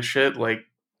Randonautica shit. Like,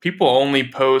 people only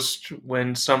post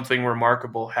when something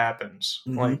remarkable happens.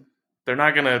 Mm-hmm. Like, they're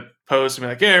not gonna post and be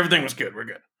like, "Yeah, everything was good. We're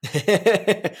good."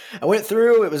 I went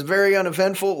through. It was very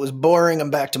uneventful. It was boring. I'm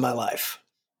back to my life.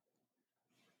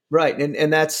 Right,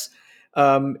 and that's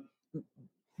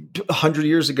 100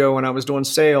 years ago when I was doing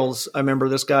sales. I remember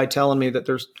this guy telling me that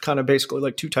there's kind of basically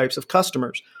like 2 types of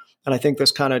customers. And I think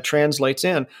this kind of translates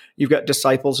in. You've got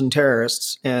disciples and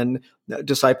terrorists, and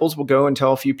disciples will go and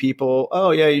tell a few people, oh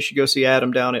yeah, you should go see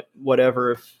Adam down at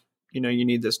whatever if you know you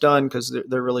need this done, because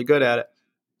they're really good at it.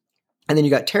 And then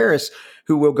you got terrorists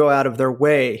who will go out of their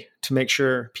way to make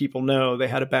sure people know they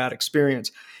had a bad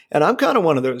experience. And I'm kind of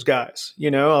one of those guys.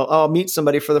 You know, I'll meet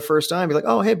somebody for the first time, be like,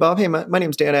 oh, hey, Bob, hey, my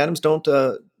name's Dan Adams.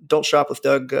 Don't shop with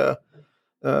Doug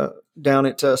down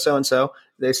at so-and-so.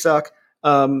 They suck.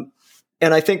 And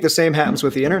I think the same happens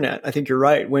with the internet. I think you're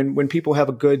right. When people have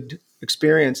a good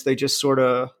experience, they just sort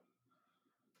of,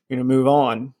 you know, move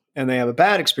on, and they have a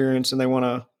bad experience and they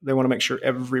want to make sure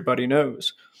everybody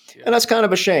knows. Yeah. And that's kind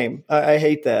of a shame. I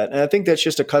hate that. And I think that's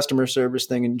just a customer service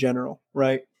thing in general,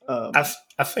 right?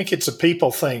 I think it's a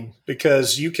people thing,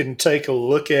 because you can take a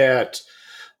look at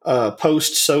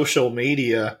post social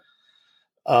media.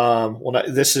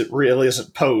 This really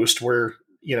isn't post. We're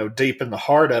deep in the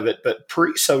heart of it, but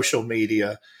pre social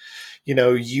media,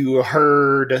 you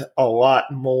heard a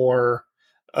lot more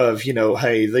of,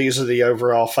 hey, these are the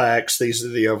overall facts, these are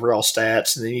the overall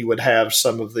stats. And then you would have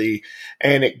some of the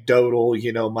anecdotal,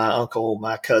 my uncle,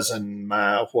 my cousin,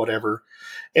 my whatever.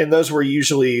 And those were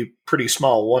usually pretty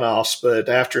small one-offs. But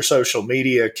after social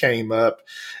media came up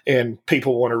and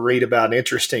people want to read about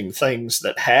interesting things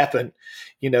that happen,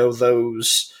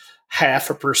 those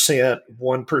 0.5%,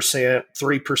 1%,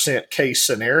 3% case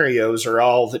scenarios are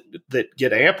all that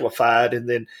get amplified. And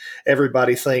then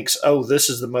everybody thinks, oh, this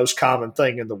is the most common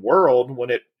thing in the world, when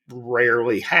it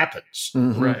rarely happens.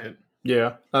 Mm-hmm. Right.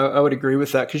 Yeah, I would agree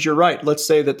with that, because you're right. Let's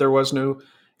say that there was no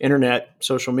internet,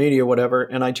 social media, whatever,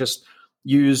 and I just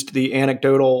used the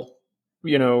anecdotal,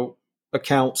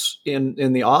 accounts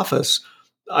in the office,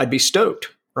 I'd be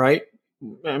stoked, right?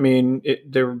 I mean,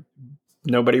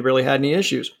 nobody really had any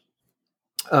issues.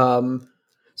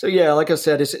 So yeah, like I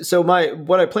said,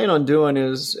 what I plan on doing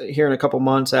is, here in a couple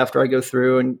months after I go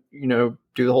through and,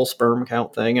 do the whole sperm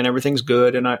count thing and everything's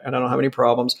good and I don't have any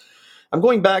problems, I'm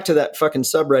going back to that fucking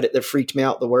subreddit that freaked me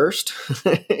out the worst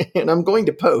and I'm going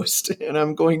to post and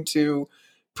I'm going to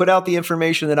put out the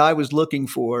information that I was looking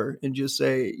for and just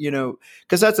say,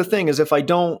 because that's the thing, is if I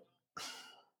don't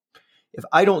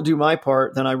do my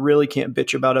part, then I really can't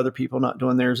bitch about other people not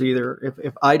doing theirs either.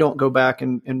 If I don't go back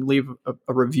and leave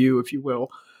a review, if you will.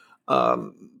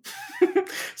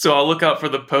 So I'll look out for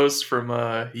the post from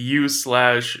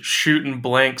you/shooting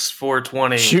blanks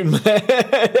 420.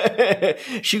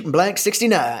 Shooting blank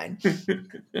 69.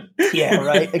 Yeah,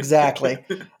 right. Exactly.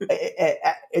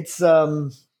 It's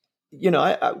Adam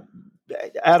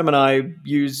and I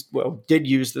did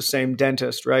use the same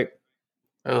dentist, right?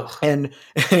 Ugh. And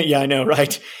yeah, I know,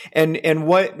 right? And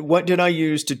what did I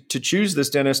use to choose this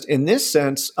dentist in this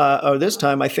sense? Or this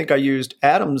time, I think I used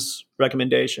Adam's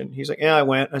recommendation. He's like, yeah, I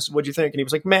went. I said, what'd you think? And he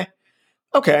was like, meh.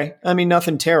 Okay. I mean,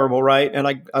 nothing terrible, right? And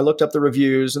I looked up the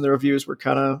reviews, and the reviews were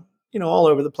kind of, all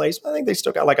over the place. I think they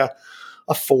still got like a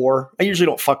 4. I usually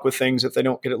don't fuck with things if they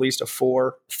don't get at least a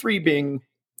 4. 3 being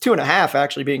 2.5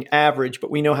 actually being average, but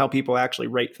we know how people actually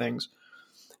rate things.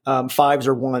 5s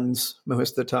or 1s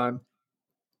most of the time.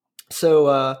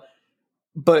 So,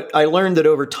 but I learned that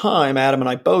over time, Adam and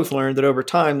I both learned that over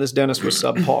time, this dentist was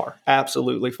subpar,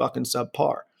 absolutely fucking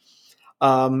subpar.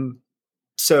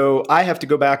 So I have to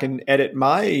go back and edit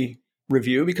my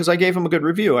review because I gave him a good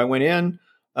review. I went in,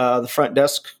 the front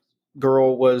desk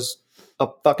girl was a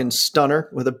fucking stunner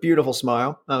with a beautiful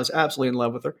smile. I was absolutely in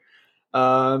love with her.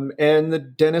 And the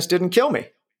dentist didn't kill me.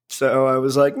 So I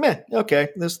was like, meh, okay,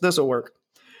 this will work.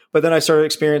 But then I started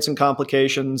experiencing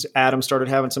complications. Adam started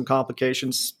having some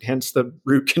complications, hence the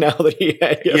root canal that he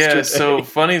had yesterday. Yeah, so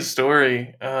funny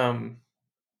story. So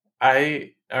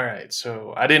I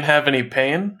didn't have any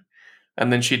pain,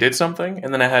 and then she did something,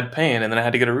 and then I had pain, and then I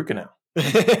had to get a root canal.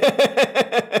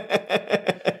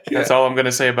 That's all I'm going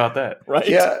to say about that. Right?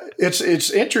 Yeah,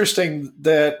 it's interesting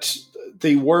that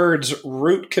the words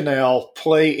root canal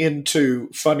play into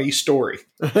funny story.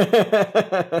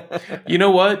 You know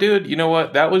what, dude? You know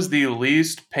what? That was the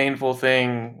least painful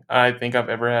thing I think I've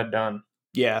ever had done.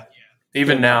 Yeah.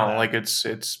 Even now, like it's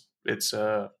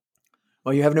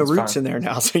well, you have no roots in there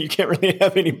now, so you can't really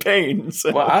have any pain.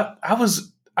 So. Well, I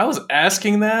was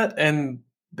asking that, and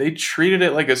they treated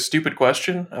it like a stupid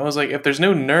question. I was like, if there's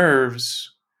no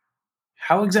nerves,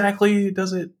 how exactly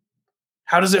does it?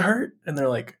 How does it hurt? And they're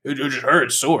like, it just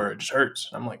hurts, sore. It just hurts.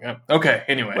 I'm like, oh, okay.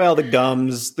 Anyway, well, the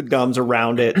gums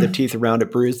around it, the teeth around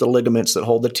it bruise, the ligaments that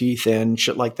hold the teeth in,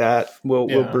 shit like that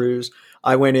will bruise.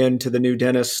 I went into the new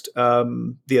dentist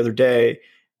the other day,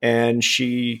 and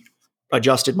she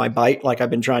adjusted my bite like I've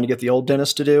been trying to get the old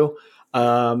dentist to do,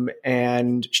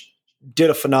 and did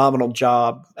a phenomenal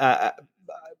job.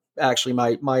 Actually,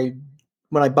 my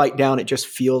when I bite down, it just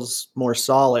feels more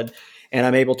solid. And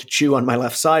I'm able to chew on my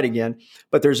left side again,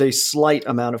 but there's a slight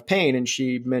amount of pain. And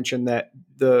she mentioned that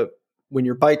when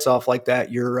your bite's off like that,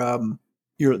 the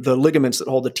ligaments that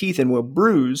hold the teeth in will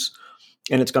bruise,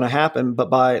 and it's going to happen. But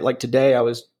by like today, I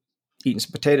was eating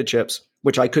some potato chips,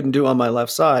 which I couldn't do on my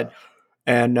left side,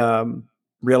 and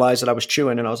realized that I was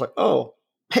chewing, and I was like, oh,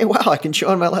 hey, wow, I can chew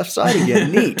on my left side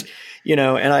again. Neat. And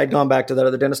I had gone back to that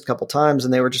other dentist a couple times,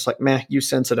 and they were just like, meh, use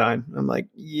Sensodyne. I'm like,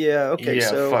 yeah, okay. Yeah,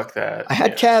 so fuck that. I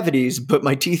had cavities, but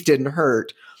my teeth didn't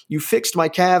hurt. you fixed my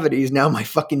cavities. Now my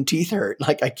fucking teeth hurt.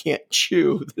 Like I can't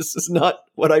chew. This is not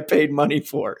what I paid money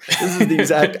for. This is the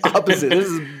exact opposite. This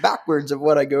is backwards of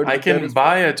what I go to. I can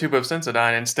buy a tube of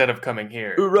Sensodyne instead of coming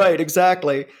here. Right,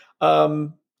 exactly.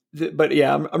 But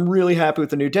yeah, I'm really happy with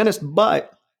the new dentist.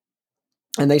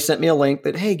 And they sent me a link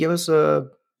that, hey, give us a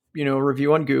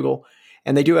review on Google.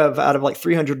 And they do have, out of like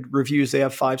 300 reviews, they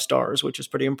have 5 stars, which is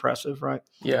pretty impressive, right?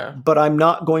 Yeah. But I'm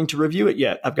not going to review it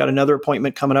yet. I've got another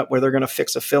appointment coming up where they're going to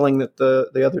fix a filling that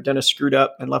the other dentist screwed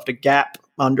up and left a gap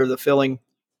under the filling.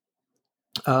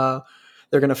 They're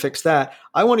going to fix that.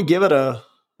 I'm going to give it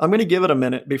a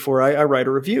minute before I write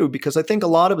a review, because I think a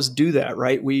lot of us do that,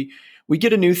 right? We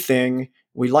get a new thing.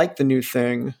 We like the new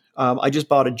thing. I just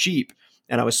bought a Jeep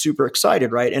and I was super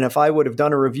excited, right? And if I would have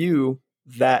done a review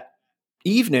that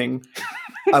evening,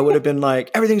 I would have been like,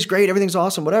 everything's great, everything's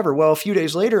awesome, whatever. Well, a few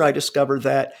days later, I discovered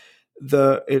that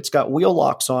it's got wheel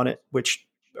locks on it, which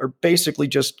are basically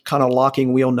just kind of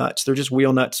locking wheel nuts. They're just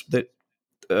wheel nuts that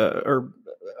are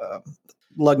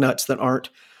lug nuts that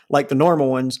aren't like the normal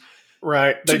ones.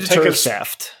 Right. They take a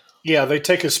theft. Yeah, they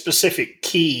take a specific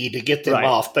key to get them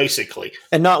off, basically.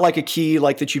 And not like a key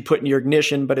like that you put in your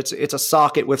ignition, but it's a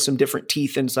socket with some different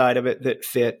teeth inside of it that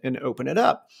fit and open it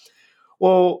up.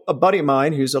 Well, a buddy of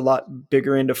mine who's a lot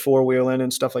bigger into four-wheeling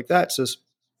and stuff like that says,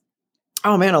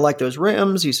 oh man, I like those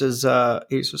rims. He says, oh,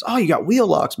 you got wheel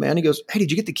locks, man. He goes, hey,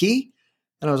 did you get the key?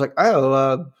 And I was like,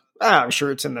 I'm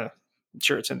sure it's in the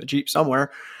Jeep somewhere.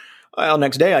 Well,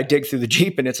 next day I dig through the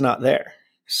Jeep and it's not there.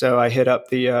 So I hit up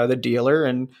the dealer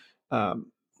and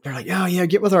they're like, oh yeah,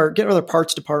 get with our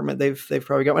parts department. They've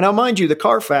probably got one. Now, mind you, the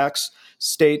Carfax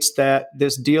states that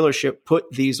this dealership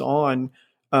put these on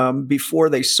before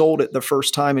they sold it the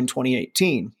first time in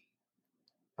 2018.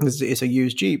 It's a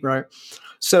used Jeep, right?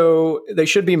 So they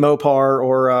should be Mopar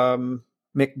or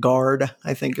McGuard,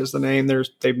 I think is the name.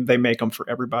 They make them for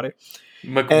everybody.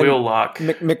 McWheellock.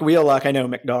 McWheellock, I know,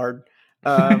 McGuard.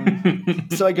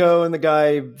 So I go and the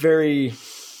guy very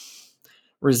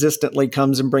resistantly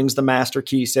comes and brings the master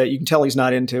key set. You can tell he's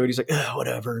not into it. He's like,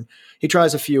 whatever. He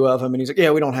tries a few of them and he's like,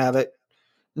 yeah, we don't have it.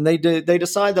 And they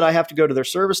decide that I have to go to their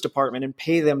service department and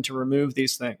pay them to remove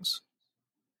these things.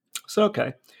 So,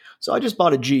 okay. So I just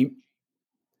bought a Jeep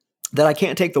that I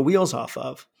can't take the wheels off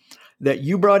of, that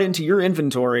you brought into your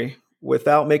inventory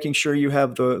without making sure you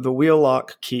have the wheel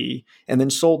lock key, and then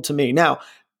sold to me. Now,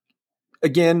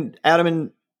 again, Adam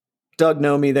and Doug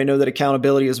know me. They know that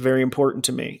accountability is very important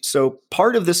to me. So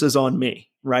part of this is on me,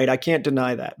 right? I can't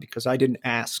deny that because I didn't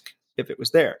ask if it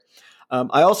was there.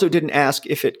 I also didn't ask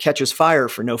if it catches fire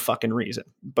for no fucking reason,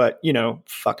 but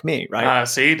fuck me, right?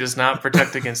 See, does not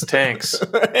protect against tanks.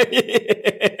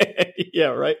 Yeah,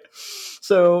 right.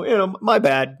 So, my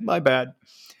bad.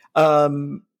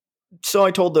 So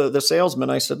I told the salesman,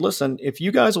 I said, listen, if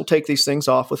you guys will take these things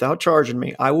off without charging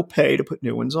me, I will pay to put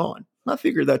new ones on. I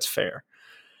figured that's fair.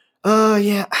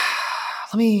 Yeah,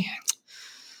 let me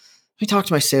talk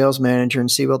to my sales manager and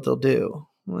see what they'll do.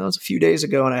 Well, that was a few days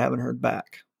ago and I haven't heard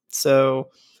back. So,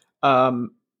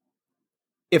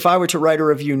 if I were to write a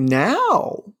review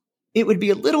now, it would be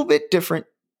a little bit different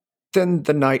than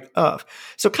the night of.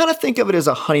 So kind of think of it as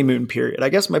a honeymoon period. I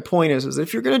guess my point is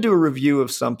if you're going to do a review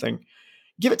of something,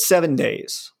 give it 7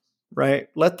 days, right?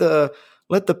 Let the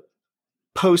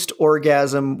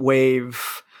post-orgasm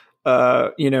wave,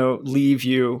 leave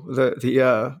you,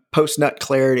 the post-nut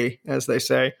clarity, as they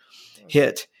say,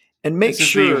 hit, and make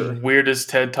sure. This is the weirdest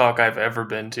TED Talk I've ever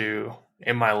been to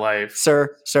in my life.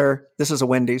 Sir, this is a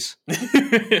Wendy's.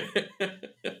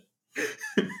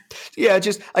 Yeah,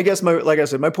 just, I guess like I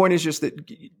said, my point is just that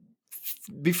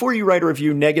before you write a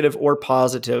review, negative or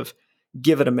positive,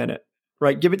 give it a minute,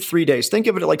 right? Give it 3 days. Think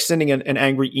of it like sending an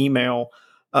angry email,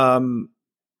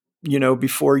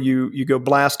 before you go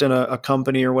blast in a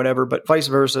company or whatever, but vice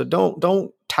versa.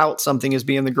 Don't tout something as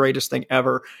being the greatest thing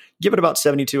ever. Give it about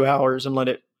 72 hours and let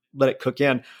it cook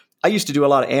in. I used to do a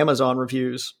lot of Amazon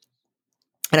reviews,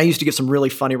 and I used to get some really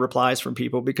funny replies from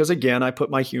people because, again, I put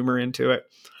my humor into it.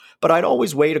 But I'd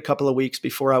always wait a couple of weeks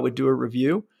before I would do a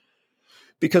review,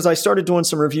 because I started doing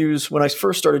some reviews. When I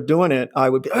first started doing it, I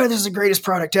would be, this is the greatest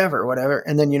product ever, or whatever.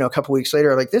 And then, a couple of weeks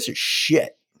later, I'm like, this is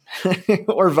shit.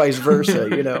 Or vice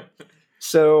versa,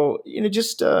 So,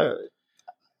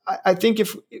 I think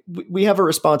if we have a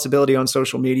responsibility on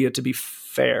social media to be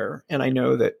fair, and I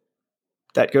know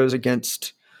that goes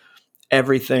against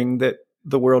everything that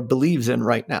the world believes in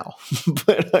right now.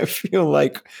 But I feel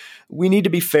like we need to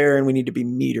be fair and we need to be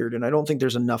metered, and I don't think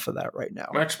there's enough of that right now.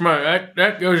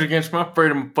 That goes against my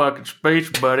freedom of fucking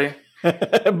speech, buddy.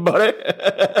 Buddy.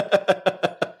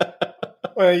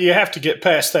 Well, you have to get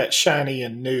past that shiny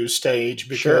and new stage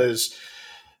because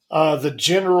The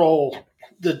general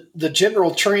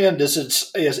trend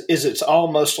is it's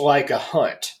almost like a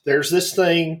hunt. There's this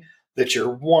thing that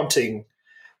you're wanting,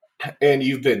 and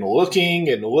you've been looking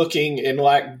and looking, and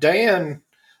like Dan,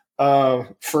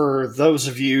 for those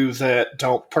of you that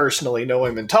don't personally know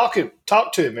him and talk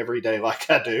to him every day like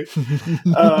I do,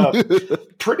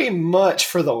 pretty much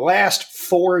for the last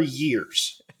 4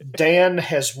 years, Dan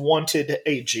has wanted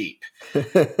a Jeep.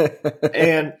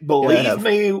 And believe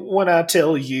me when I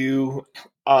tell you,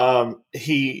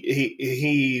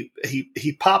 he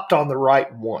popped on the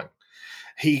right one.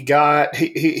 He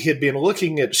had been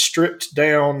looking at stripped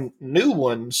down new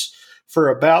ones for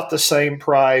about the same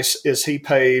price as he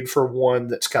paid for one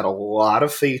that's got a lot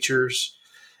of features.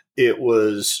 It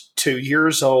was 2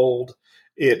 years old.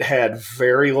 It had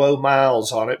very low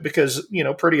miles on it because,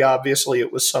 pretty obviously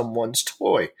it was someone's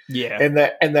toy. Yeah.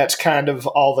 And that's kind of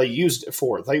all they used it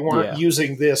for. They weren't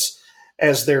using this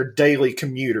as their daily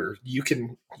commuter. You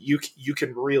can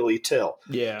really tell.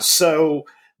 Yeah. So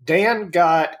Dan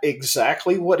got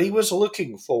exactly what he was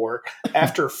looking for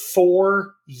after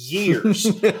 4 years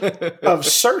of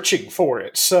searching for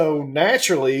it. So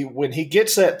naturally, when he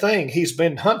gets that thing he's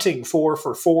been hunting for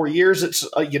 4 years, it's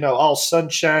all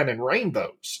sunshine and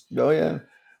rainbows. Oh yeah.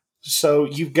 So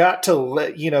you've got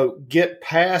to get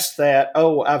past that.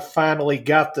 Oh, I've finally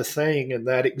got the thing, and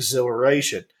that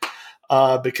exhilaration.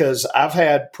 Because I've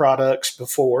had products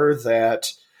before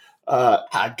that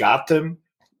I got them.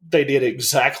 They did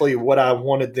exactly what I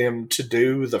wanted them to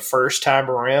do the first time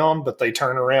around, but they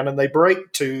turn around and they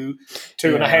break two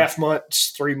and a half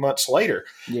months, 3 months later.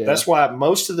 Yeah. That's why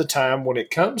most of the time when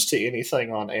it comes to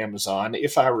anything on Amazon,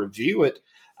 if I review it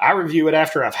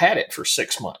after I've had it for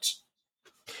 6 months.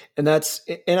 And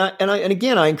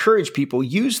again, I encourage people,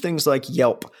 use things like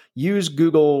Yelp, use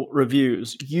Google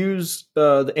reviews, use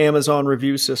the Amazon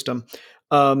review system,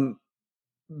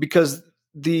 because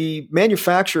the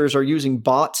manufacturers are using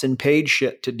bots and paid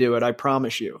shit to do it. I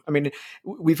promise you. I mean,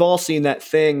 we've all seen that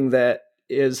thing that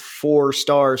is 4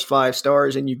 stars, 5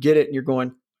 stars, and you get it and you're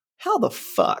going, how the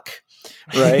fuck?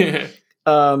 Right.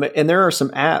 And there are some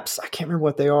apps. I can't remember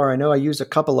what they are. I know I use a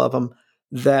couple of them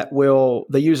that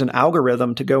they use an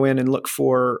algorithm to go in and look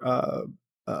for,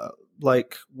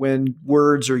 like when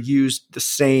words are used the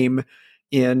same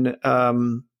in,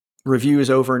 reviews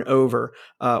over and over,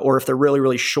 or if they're really,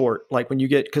 really short, like when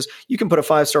because you can put a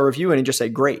 5-star review in and just say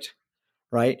great,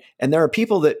 right? And there are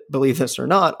people that, believe this or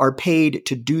not, are paid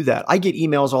to do that. I get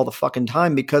emails all the fucking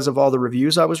time because of all the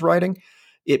reviews I was writing.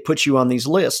 It puts you on these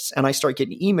lists, and I start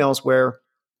getting emails where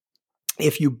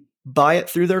if you buy it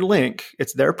through their link,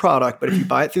 it's their product, but if you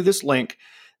buy it through this link,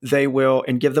 they will,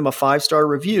 and give them a 5-star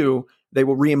review, they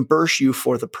will reimburse you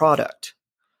for the product.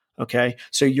 Okay.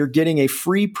 So you're getting a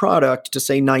free product to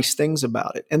say nice things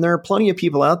about it. And there are plenty of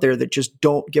people out there that just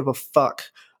don't give a fuck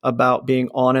about being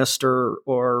honest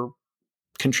or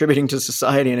contributing to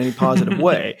society in any positive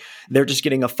way. They're just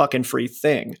getting a fucking free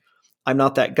thing. I'm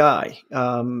not that guy.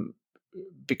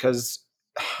 Because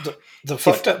the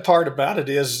fucked up part about it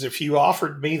is if you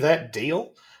offered me that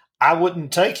deal, I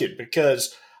wouldn't take it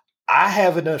because I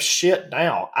have enough shit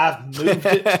now. I've moved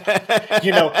it.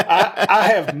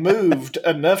 I have moved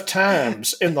enough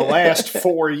times in the last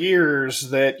 4 years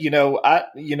that,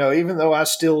 even though I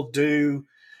still do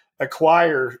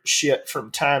acquire shit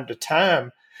from time to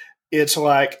time, it's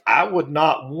like I would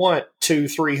not want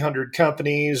 200-300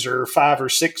 companies or 5 or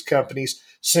 6 companies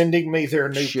sending me their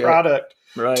new product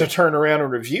to turn around and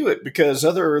review it, because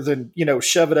other than,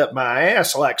 shove it up my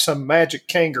ass like some magic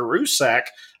kangaroo sack,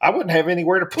 I wouldn't have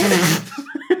anywhere to put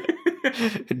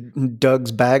it.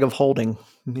 Doug's bag of holding.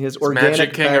 His organic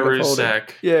magic kangaroo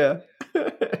sack. Yeah.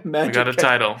 We got a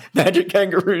title. Magic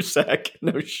kangaroo sack.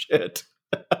 No shit.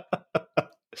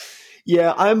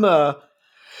 Yeah, I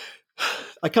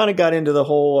kind of got into the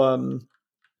whole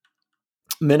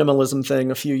minimalism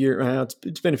thing a few years.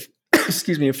 It's been, a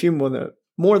few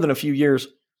more than a few years,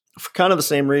 for kind of the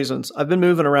same reasons. I've been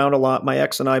moving around a lot. My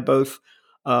ex and I both,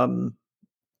 in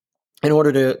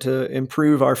order to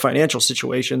improve our financial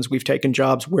situations, we've taken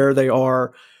jobs where they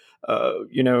are,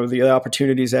 the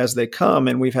opportunities as they come,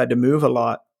 and we've had to move a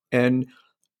lot. And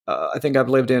I think I've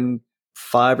lived in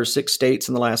 5 or 6 states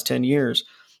in the last 10 years.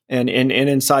 And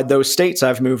inside those states,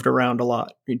 I've moved around a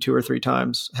lot, 2 or 3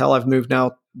 times. Hell, I've moved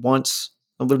now once.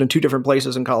 I've lived in 2 different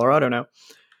places in Colorado now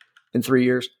in 3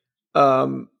 years.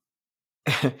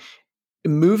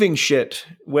 Moving shit,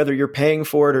 whether you're paying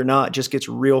for it or not, just gets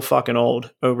real fucking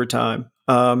old over time.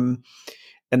 And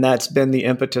that's been the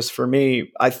impetus for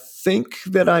me. I think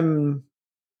that I'm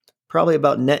probably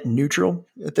about net neutral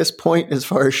at this point as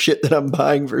far as shit that I'm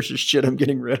buying versus shit I'm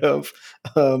getting rid of.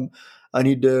 I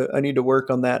need to work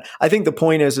on that. I think the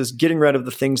point is getting rid of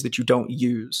the things that you don't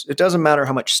use. It doesn't matter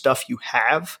how much stuff you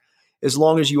have, as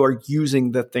long as you are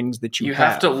using the things that you have. You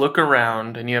have to look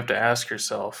around and you have to ask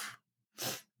yourself,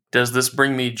 does this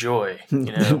bring me joy? And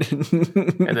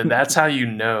then that's how you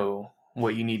know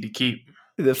what you need to keep.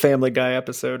 The Family Guy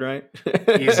episode, right?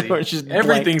 Easy.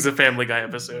 Everything's a Family Guy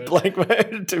episode.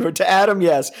 To Adam,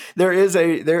 yes. There is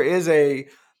a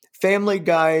Family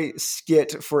Guy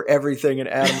skit for everything in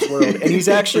Adam's world. And he's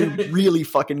actually really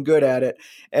fucking good at it.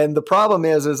 And the problem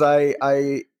is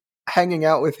I hanging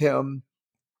out with him,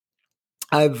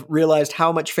 I've realized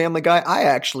how much Family Guy I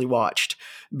actually watched,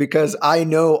 because I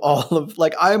know all of,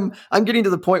 like, I'm getting to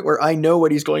the point where I know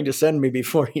what he's going to send me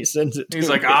before he sends it to He's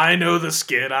me. like, I know the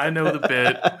skit. I know the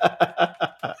bit.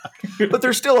 But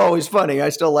they're still always funny. I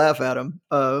still laugh at them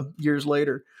years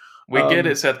later. We get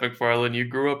it, Seth MacFarlane. You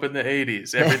grew up in the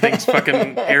 80s. Everything's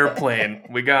fucking Airplane.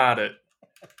 We got it.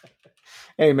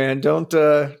 Hey, man, don't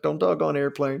dog on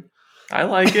Airplane. I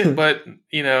like it, but,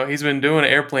 you know, he's been doing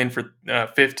Airplane for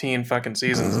 15 fucking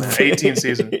seasons now. 18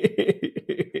 seasons.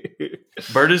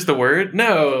 Bird is the Word?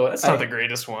 No, that's not the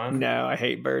greatest one. No, I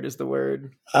hate Bird is the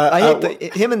Word. I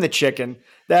hate him and the chicken.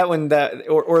 That one,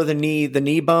 or the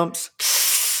knee bumps.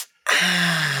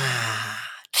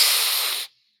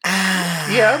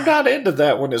 Yeah, I'm not into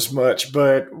that one as much,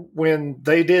 but when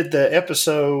they did the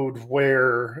episode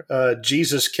where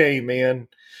Jesus came in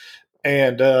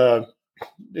and at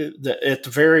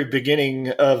the very beginning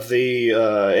of the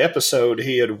episode,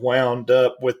 he had wound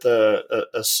up with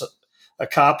a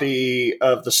copy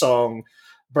of the song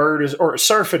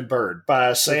Surfing Bird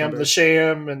by Sam the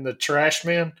Sham and the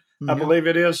Trashmen, I believe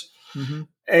it is. Mm-hmm.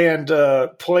 And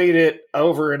played it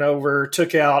over and over,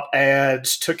 took out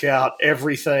ads, took out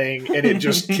everything, and it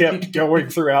just kept going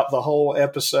throughout the whole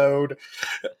episode.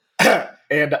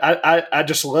 And I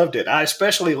just loved it. I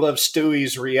especially love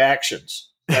Stewie's reactions.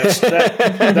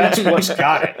 That's what's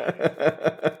got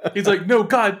it. He's like, no,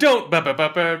 God, don't.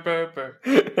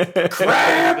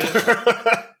 Crap!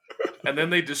 And then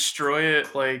they destroy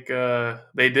it like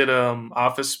they did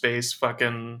Office Space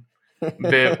fucking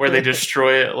bit where they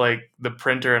destroy it like the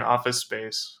printer in Office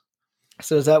Space.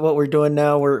 So is that what we're doing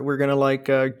now? We're gonna like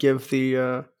give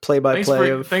the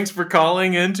play-by-play of. Thanks for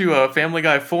calling into a Family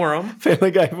Guy forum.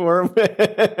 Family Guy forum.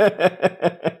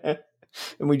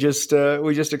 And we just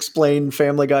explain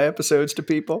Family Guy episodes to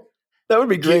people. That would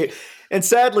be great. And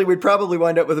sadly, we'd probably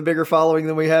wind up with a bigger following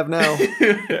than we have now.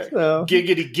 So.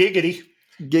 Giggity, giggity.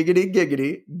 Giggity,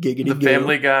 giggity, giggity. The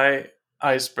Family Guy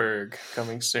iceberg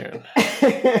coming soon.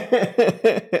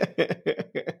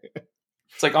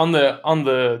 It's like on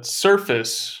the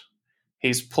surface,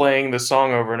 he's playing the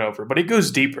song over and over, but it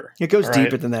goes deeper. It goes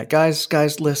deeper than that. Guys,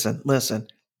 listen.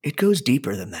 It goes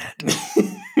deeper than that.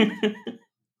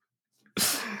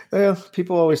 Yeah,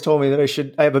 people always told me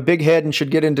that I have a big head and should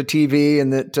get into TV,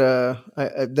 and that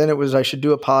then it was I should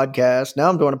do a podcast. Now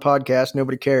I'm doing a podcast.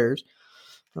 Nobody cares.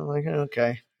 I'm like,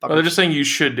 okay. Well, they're just saying you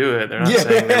should do it. They're not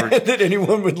saying that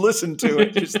anyone would listen to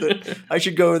it. Just that I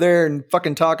should go there and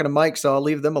fucking talking to Mike, so I'll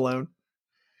leave them alone.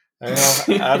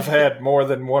 Well, I've had more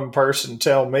than one person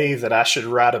tell me that I should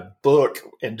write a book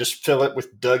and just fill it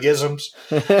with Dougisms.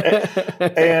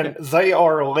 And they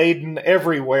are laden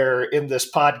everywhere in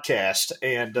this podcast.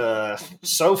 And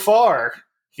so far,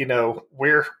 you know,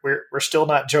 we're still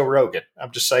not Joe Rogan. I'm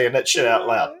just saying that shit out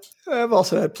loud. I've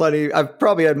also had plenty. I've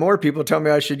probably had more people tell me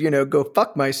I should, go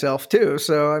fuck myself too.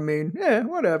 So, I mean, yeah,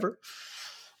 whatever.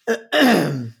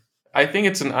 I think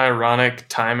it's an ironic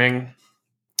timing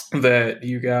that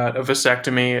you got a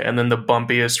vasectomy and then the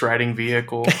bumpiest riding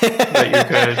vehicle that you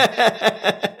could.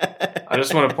 I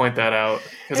just want to point that out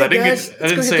because I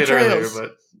didn't say it earlier,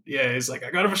 but yeah, he's like,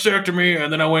 I got a vasectomy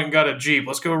and then I went and got a Jeep.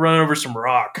 Let's go run over some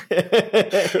rock.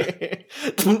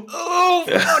 Oh,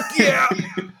 fuck yeah.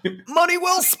 Money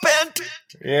well spent.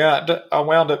 Yeah, I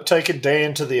wound up taking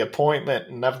Dan to the appointment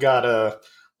and I've got a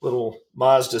little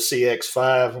Mazda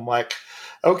CX-5. I'm like,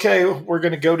 okay, we're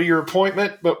going to go to your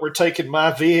appointment, but we're taking my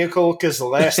vehicle because the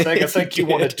last thing I think you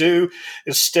want to do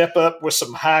is step up with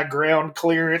some high ground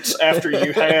clearance after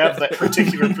you have that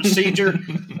particular procedure.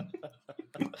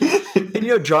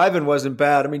 And driving wasn't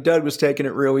bad. I mean, Doug was taking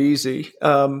it real easy,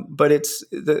 but it's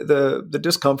the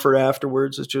discomfort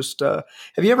afterwards is just. Have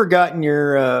you ever gotten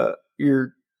your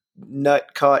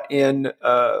nut caught in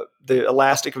the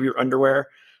elastic of your underwear,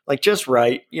 like just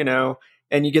right, and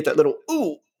you get that little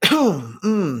ooh.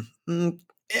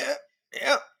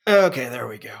 Yeah. Okay, there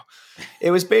we go.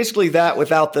 It was basically that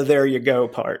without the "there you go"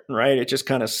 part, right? It just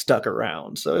kind of stuck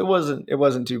around, so it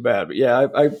wasn't too bad. But yeah,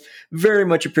 I very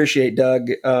much appreciate Doug.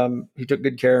 He took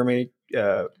good care of me,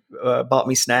 bought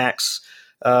me snacks,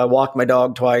 Walked my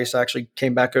dog twice. I actually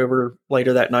came back over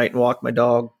later that night and walked my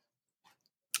dog.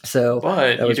 So But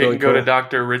that you was didn't really go to cool.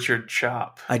 Dr. Richard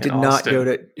Chop. I in did not Austin. go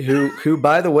to who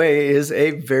by the way is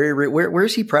a very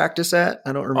where's he practice at?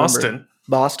 I don't remember. Austin.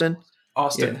 Boston.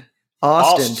 Austin. Yeah.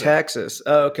 Austin, Austin. Texas.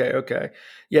 Oh, okay.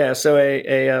 Yeah, so a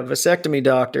vasectomy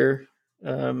doctor,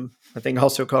 I think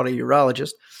also called a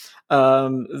urologist,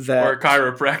 that Or a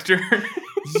chiropractor.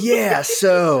 yeah,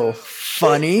 so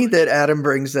funny that Adam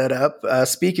brings that up.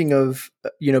 Speaking of,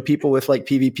 people with like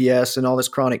PVPS and all this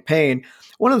chronic pain,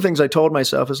 one of the things I told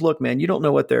myself is, look, man, you don't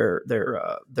know what their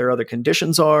other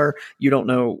conditions are. You don't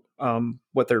know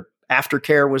what their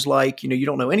aftercare was like. You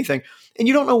don't know anything, and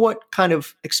you don't know what kind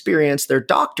of experience their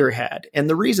doctor had. And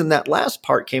the reason that last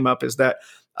part came up is that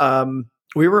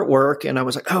we were at work, and I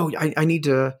was like, oh, I need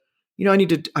to.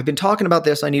 I've been talking about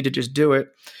this. I need to just do it.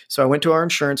 So I went to our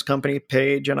insurance company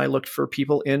page and I looked for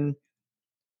people in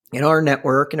our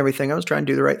network and everything. I was trying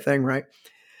to do the right thing, right?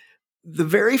 The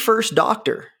very first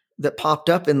doctor that popped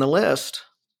up in the list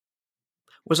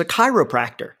was a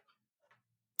chiropractor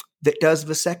that does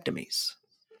vasectomies.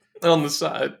 On the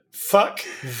side. Fuck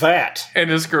that. In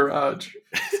his garage.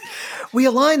 We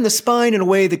align the spine in a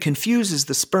way that confuses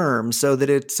the sperm so that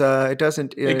it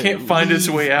doesn't. It can't find its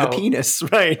leave way out. The penis,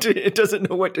 right? It doesn't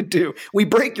know what to do. We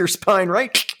break your spine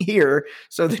right here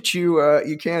so that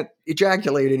you can't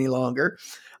ejaculate any longer.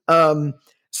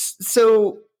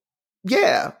 So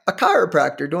yeah, a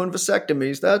chiropractor doing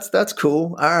vasectomies. That's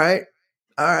cool. All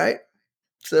right.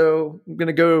 So I'm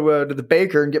gonna go to the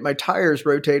baker and get my tires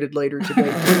rotated later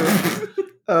today too.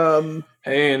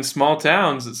 Hey, in small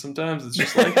towns, sometimes it's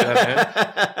just like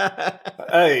that, man.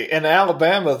 Hey, in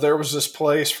Alabama, there was this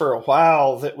place for a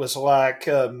while that was like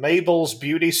Mabel's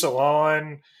Beauty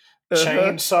Salon,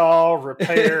 chainsaw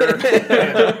repair,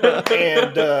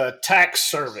 and tax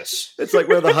service. It's like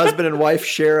where the husband and wife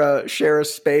share a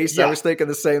space. Yeah. I was thinking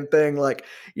the same thing, like,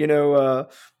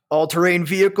 all-terrain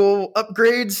vehicle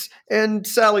upgrades and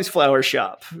Sally's flower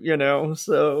shop,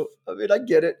 So, I mean, I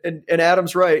get it. And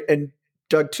Adam's right. And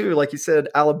Doug, too, like you said,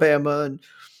 Alabama and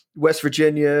West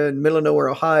Virginia and middle of nowhere,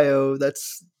 Ohio,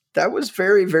 that was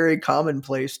very, very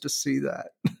commonplace to see that.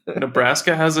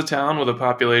 Nebraska has a town with a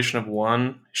population of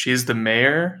 1. She's the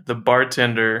mayor, the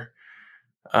bartender.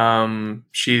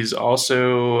 She's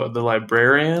also the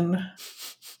librarian.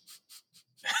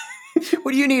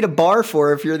 What do you need a bar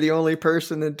for if you're the only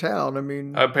person in town? I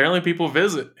mean, Apparently people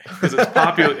visit because it's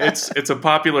popular. it's a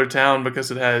popular town because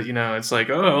it has, it's like,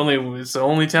 it's the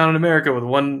only town in America with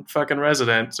 1 fucking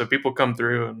resident. So people come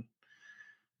through and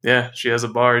yeah, she has a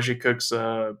bar. She cooks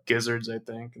gizzards, I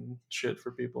think, and shit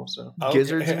for people. So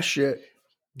gizzards and shit.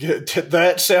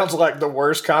 That sounds like the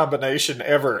worst combination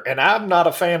ever. And I'm not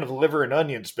a fan of liver and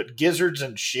onions, but gizzards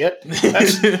and shit.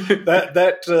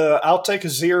 I'll take a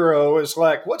 0. It's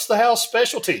like, what's the house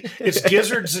specialty? It's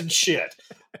gizzards and shit.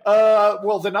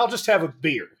 Well, then I'll just have a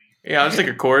beer. Yeah, I'll just take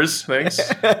a Coors. Thanks.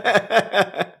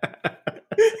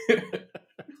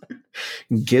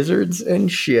 Gizzards and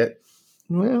shit.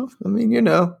 Well, I mean,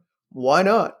 why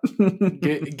not?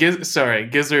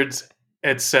 Gizzards,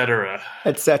 etc.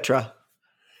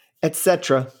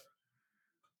 Etc.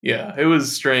 Yeah, it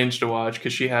was strange to watch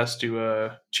because she has to.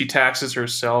 She taxes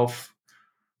herself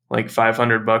like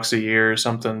 $500 a year or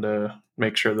something to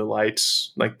make sure the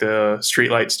lights, like the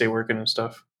street lights, stay working and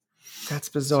stuff. That's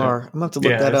bizarre. I'm gonna have to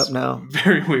look that up now.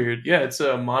 Very weird. Yeah, it's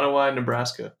Monowai,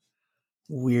 Nebraska.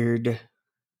 Weird.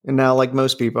 And now, like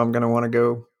most people, I'm gonna want to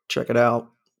go check it out.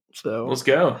 So let's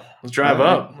go. Let's drive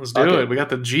up. Let's do it. We got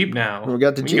the Jeep now. We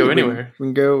got the Jeep. We can go anywhere. We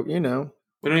can go.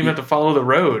 We don't even have to follow the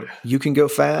road. You can go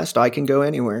fast. I can go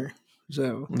anywhere.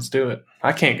 So let's do it.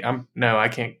 I can't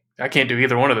do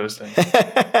either one of those things.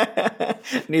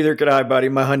 Neither could I, buddy.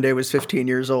 My Hyundai was 15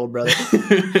 years old, brother.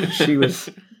 She was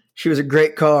a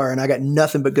great car, and I got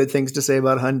nothing but good things to say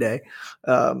about Hyundai.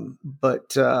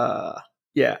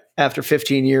 Yeah, after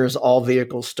 15 years, all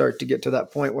vehicles start to get to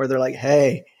that point where they're like,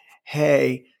 hey,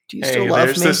 do you still love me?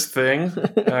 There's this thing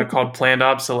called planned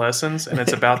obsolescence, and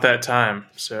it's about that time.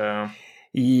 So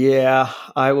yeah,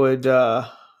 I would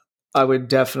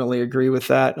definitely agree with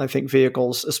that. I think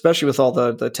vehicles, especially with all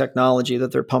the technology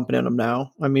that they're pumping in them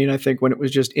now. I mean, I think when it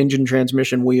was just engine,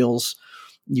 transmission, wheels,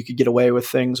 you could get away with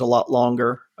things a lot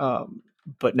longer.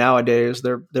 But nowadays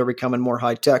they're becoming more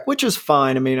high tech, which is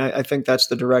fine. I mean, I think that's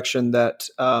the direction that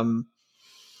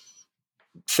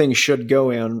things should go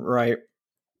in, right?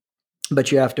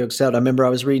 But you have to accept. I remember I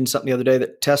was reading something the other day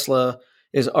that Tesla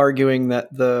is arguing that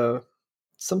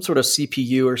some sort of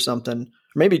CPU or something,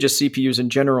 or maybe just CPUs in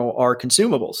general, are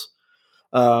consumables.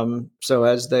 So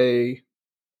as they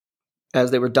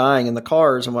were dying in the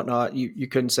cars and whatnot, you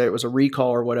couldn't say it was a recall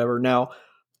or whatever. Now,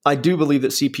 I do believe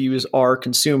that CPUs are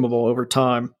consumable over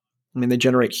time. I mean, they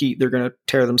generate heat; they're going to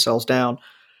tear themselves down.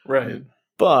 Right.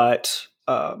 But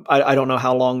I don't know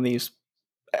how long these.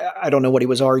 I don't know what he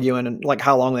was arguing and like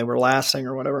how long they were lasting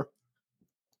or whatever.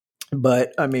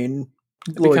 But I mean,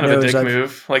 It'd be kind of a dick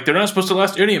move. Like, they're not supposed to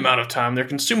last any amount of time. They're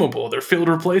consumable. They're field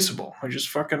replaceable. I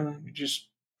just swap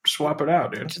it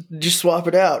out, dude. Just swap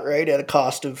it out, right? At a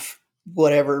cost of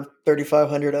whatever,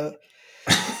 $3,500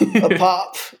 a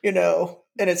pop, you know.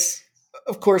 And it's,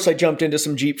 of course, I jumped into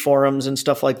some Jeep forums and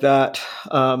stuff like that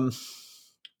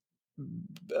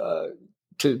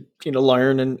to, you know,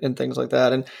 learn and things like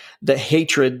that. And the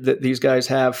hatred that these guys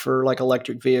have for like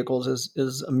electric vehicles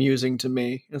is amusing to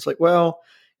me. It's like, well,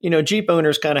 you know, Jeep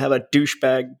owners kind of have a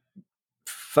douchebag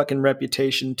fucking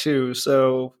reputation too.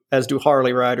 So as do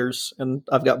Harley riders, and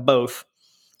I've got both.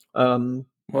 Well,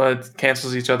 it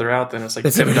cancels each other out. Then it's like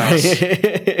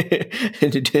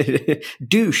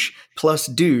douche plus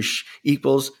douche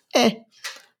equals eh.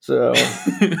 So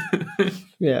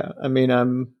yeah, I mean,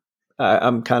 I'm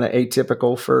kind of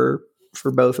atypical for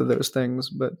both of those things.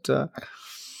 But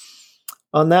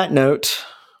on that note,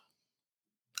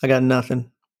 I got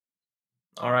nothing.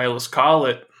 All right, let's call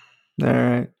it. All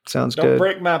right, sounds good. Don't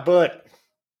break my butt.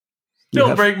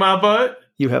 Don't break my butt.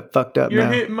 You have fucked up You're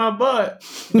now. hitting my butt.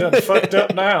 Done fucked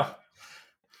up now.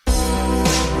 Now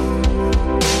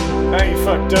you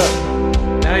fucked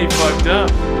up. Now you fucked up.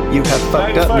 You have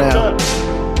fucked up now.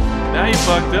 Now you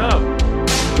fucked up.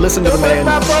 Listen to Don't the break man.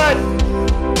 my butt.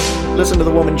 Listen to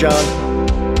the woman, John.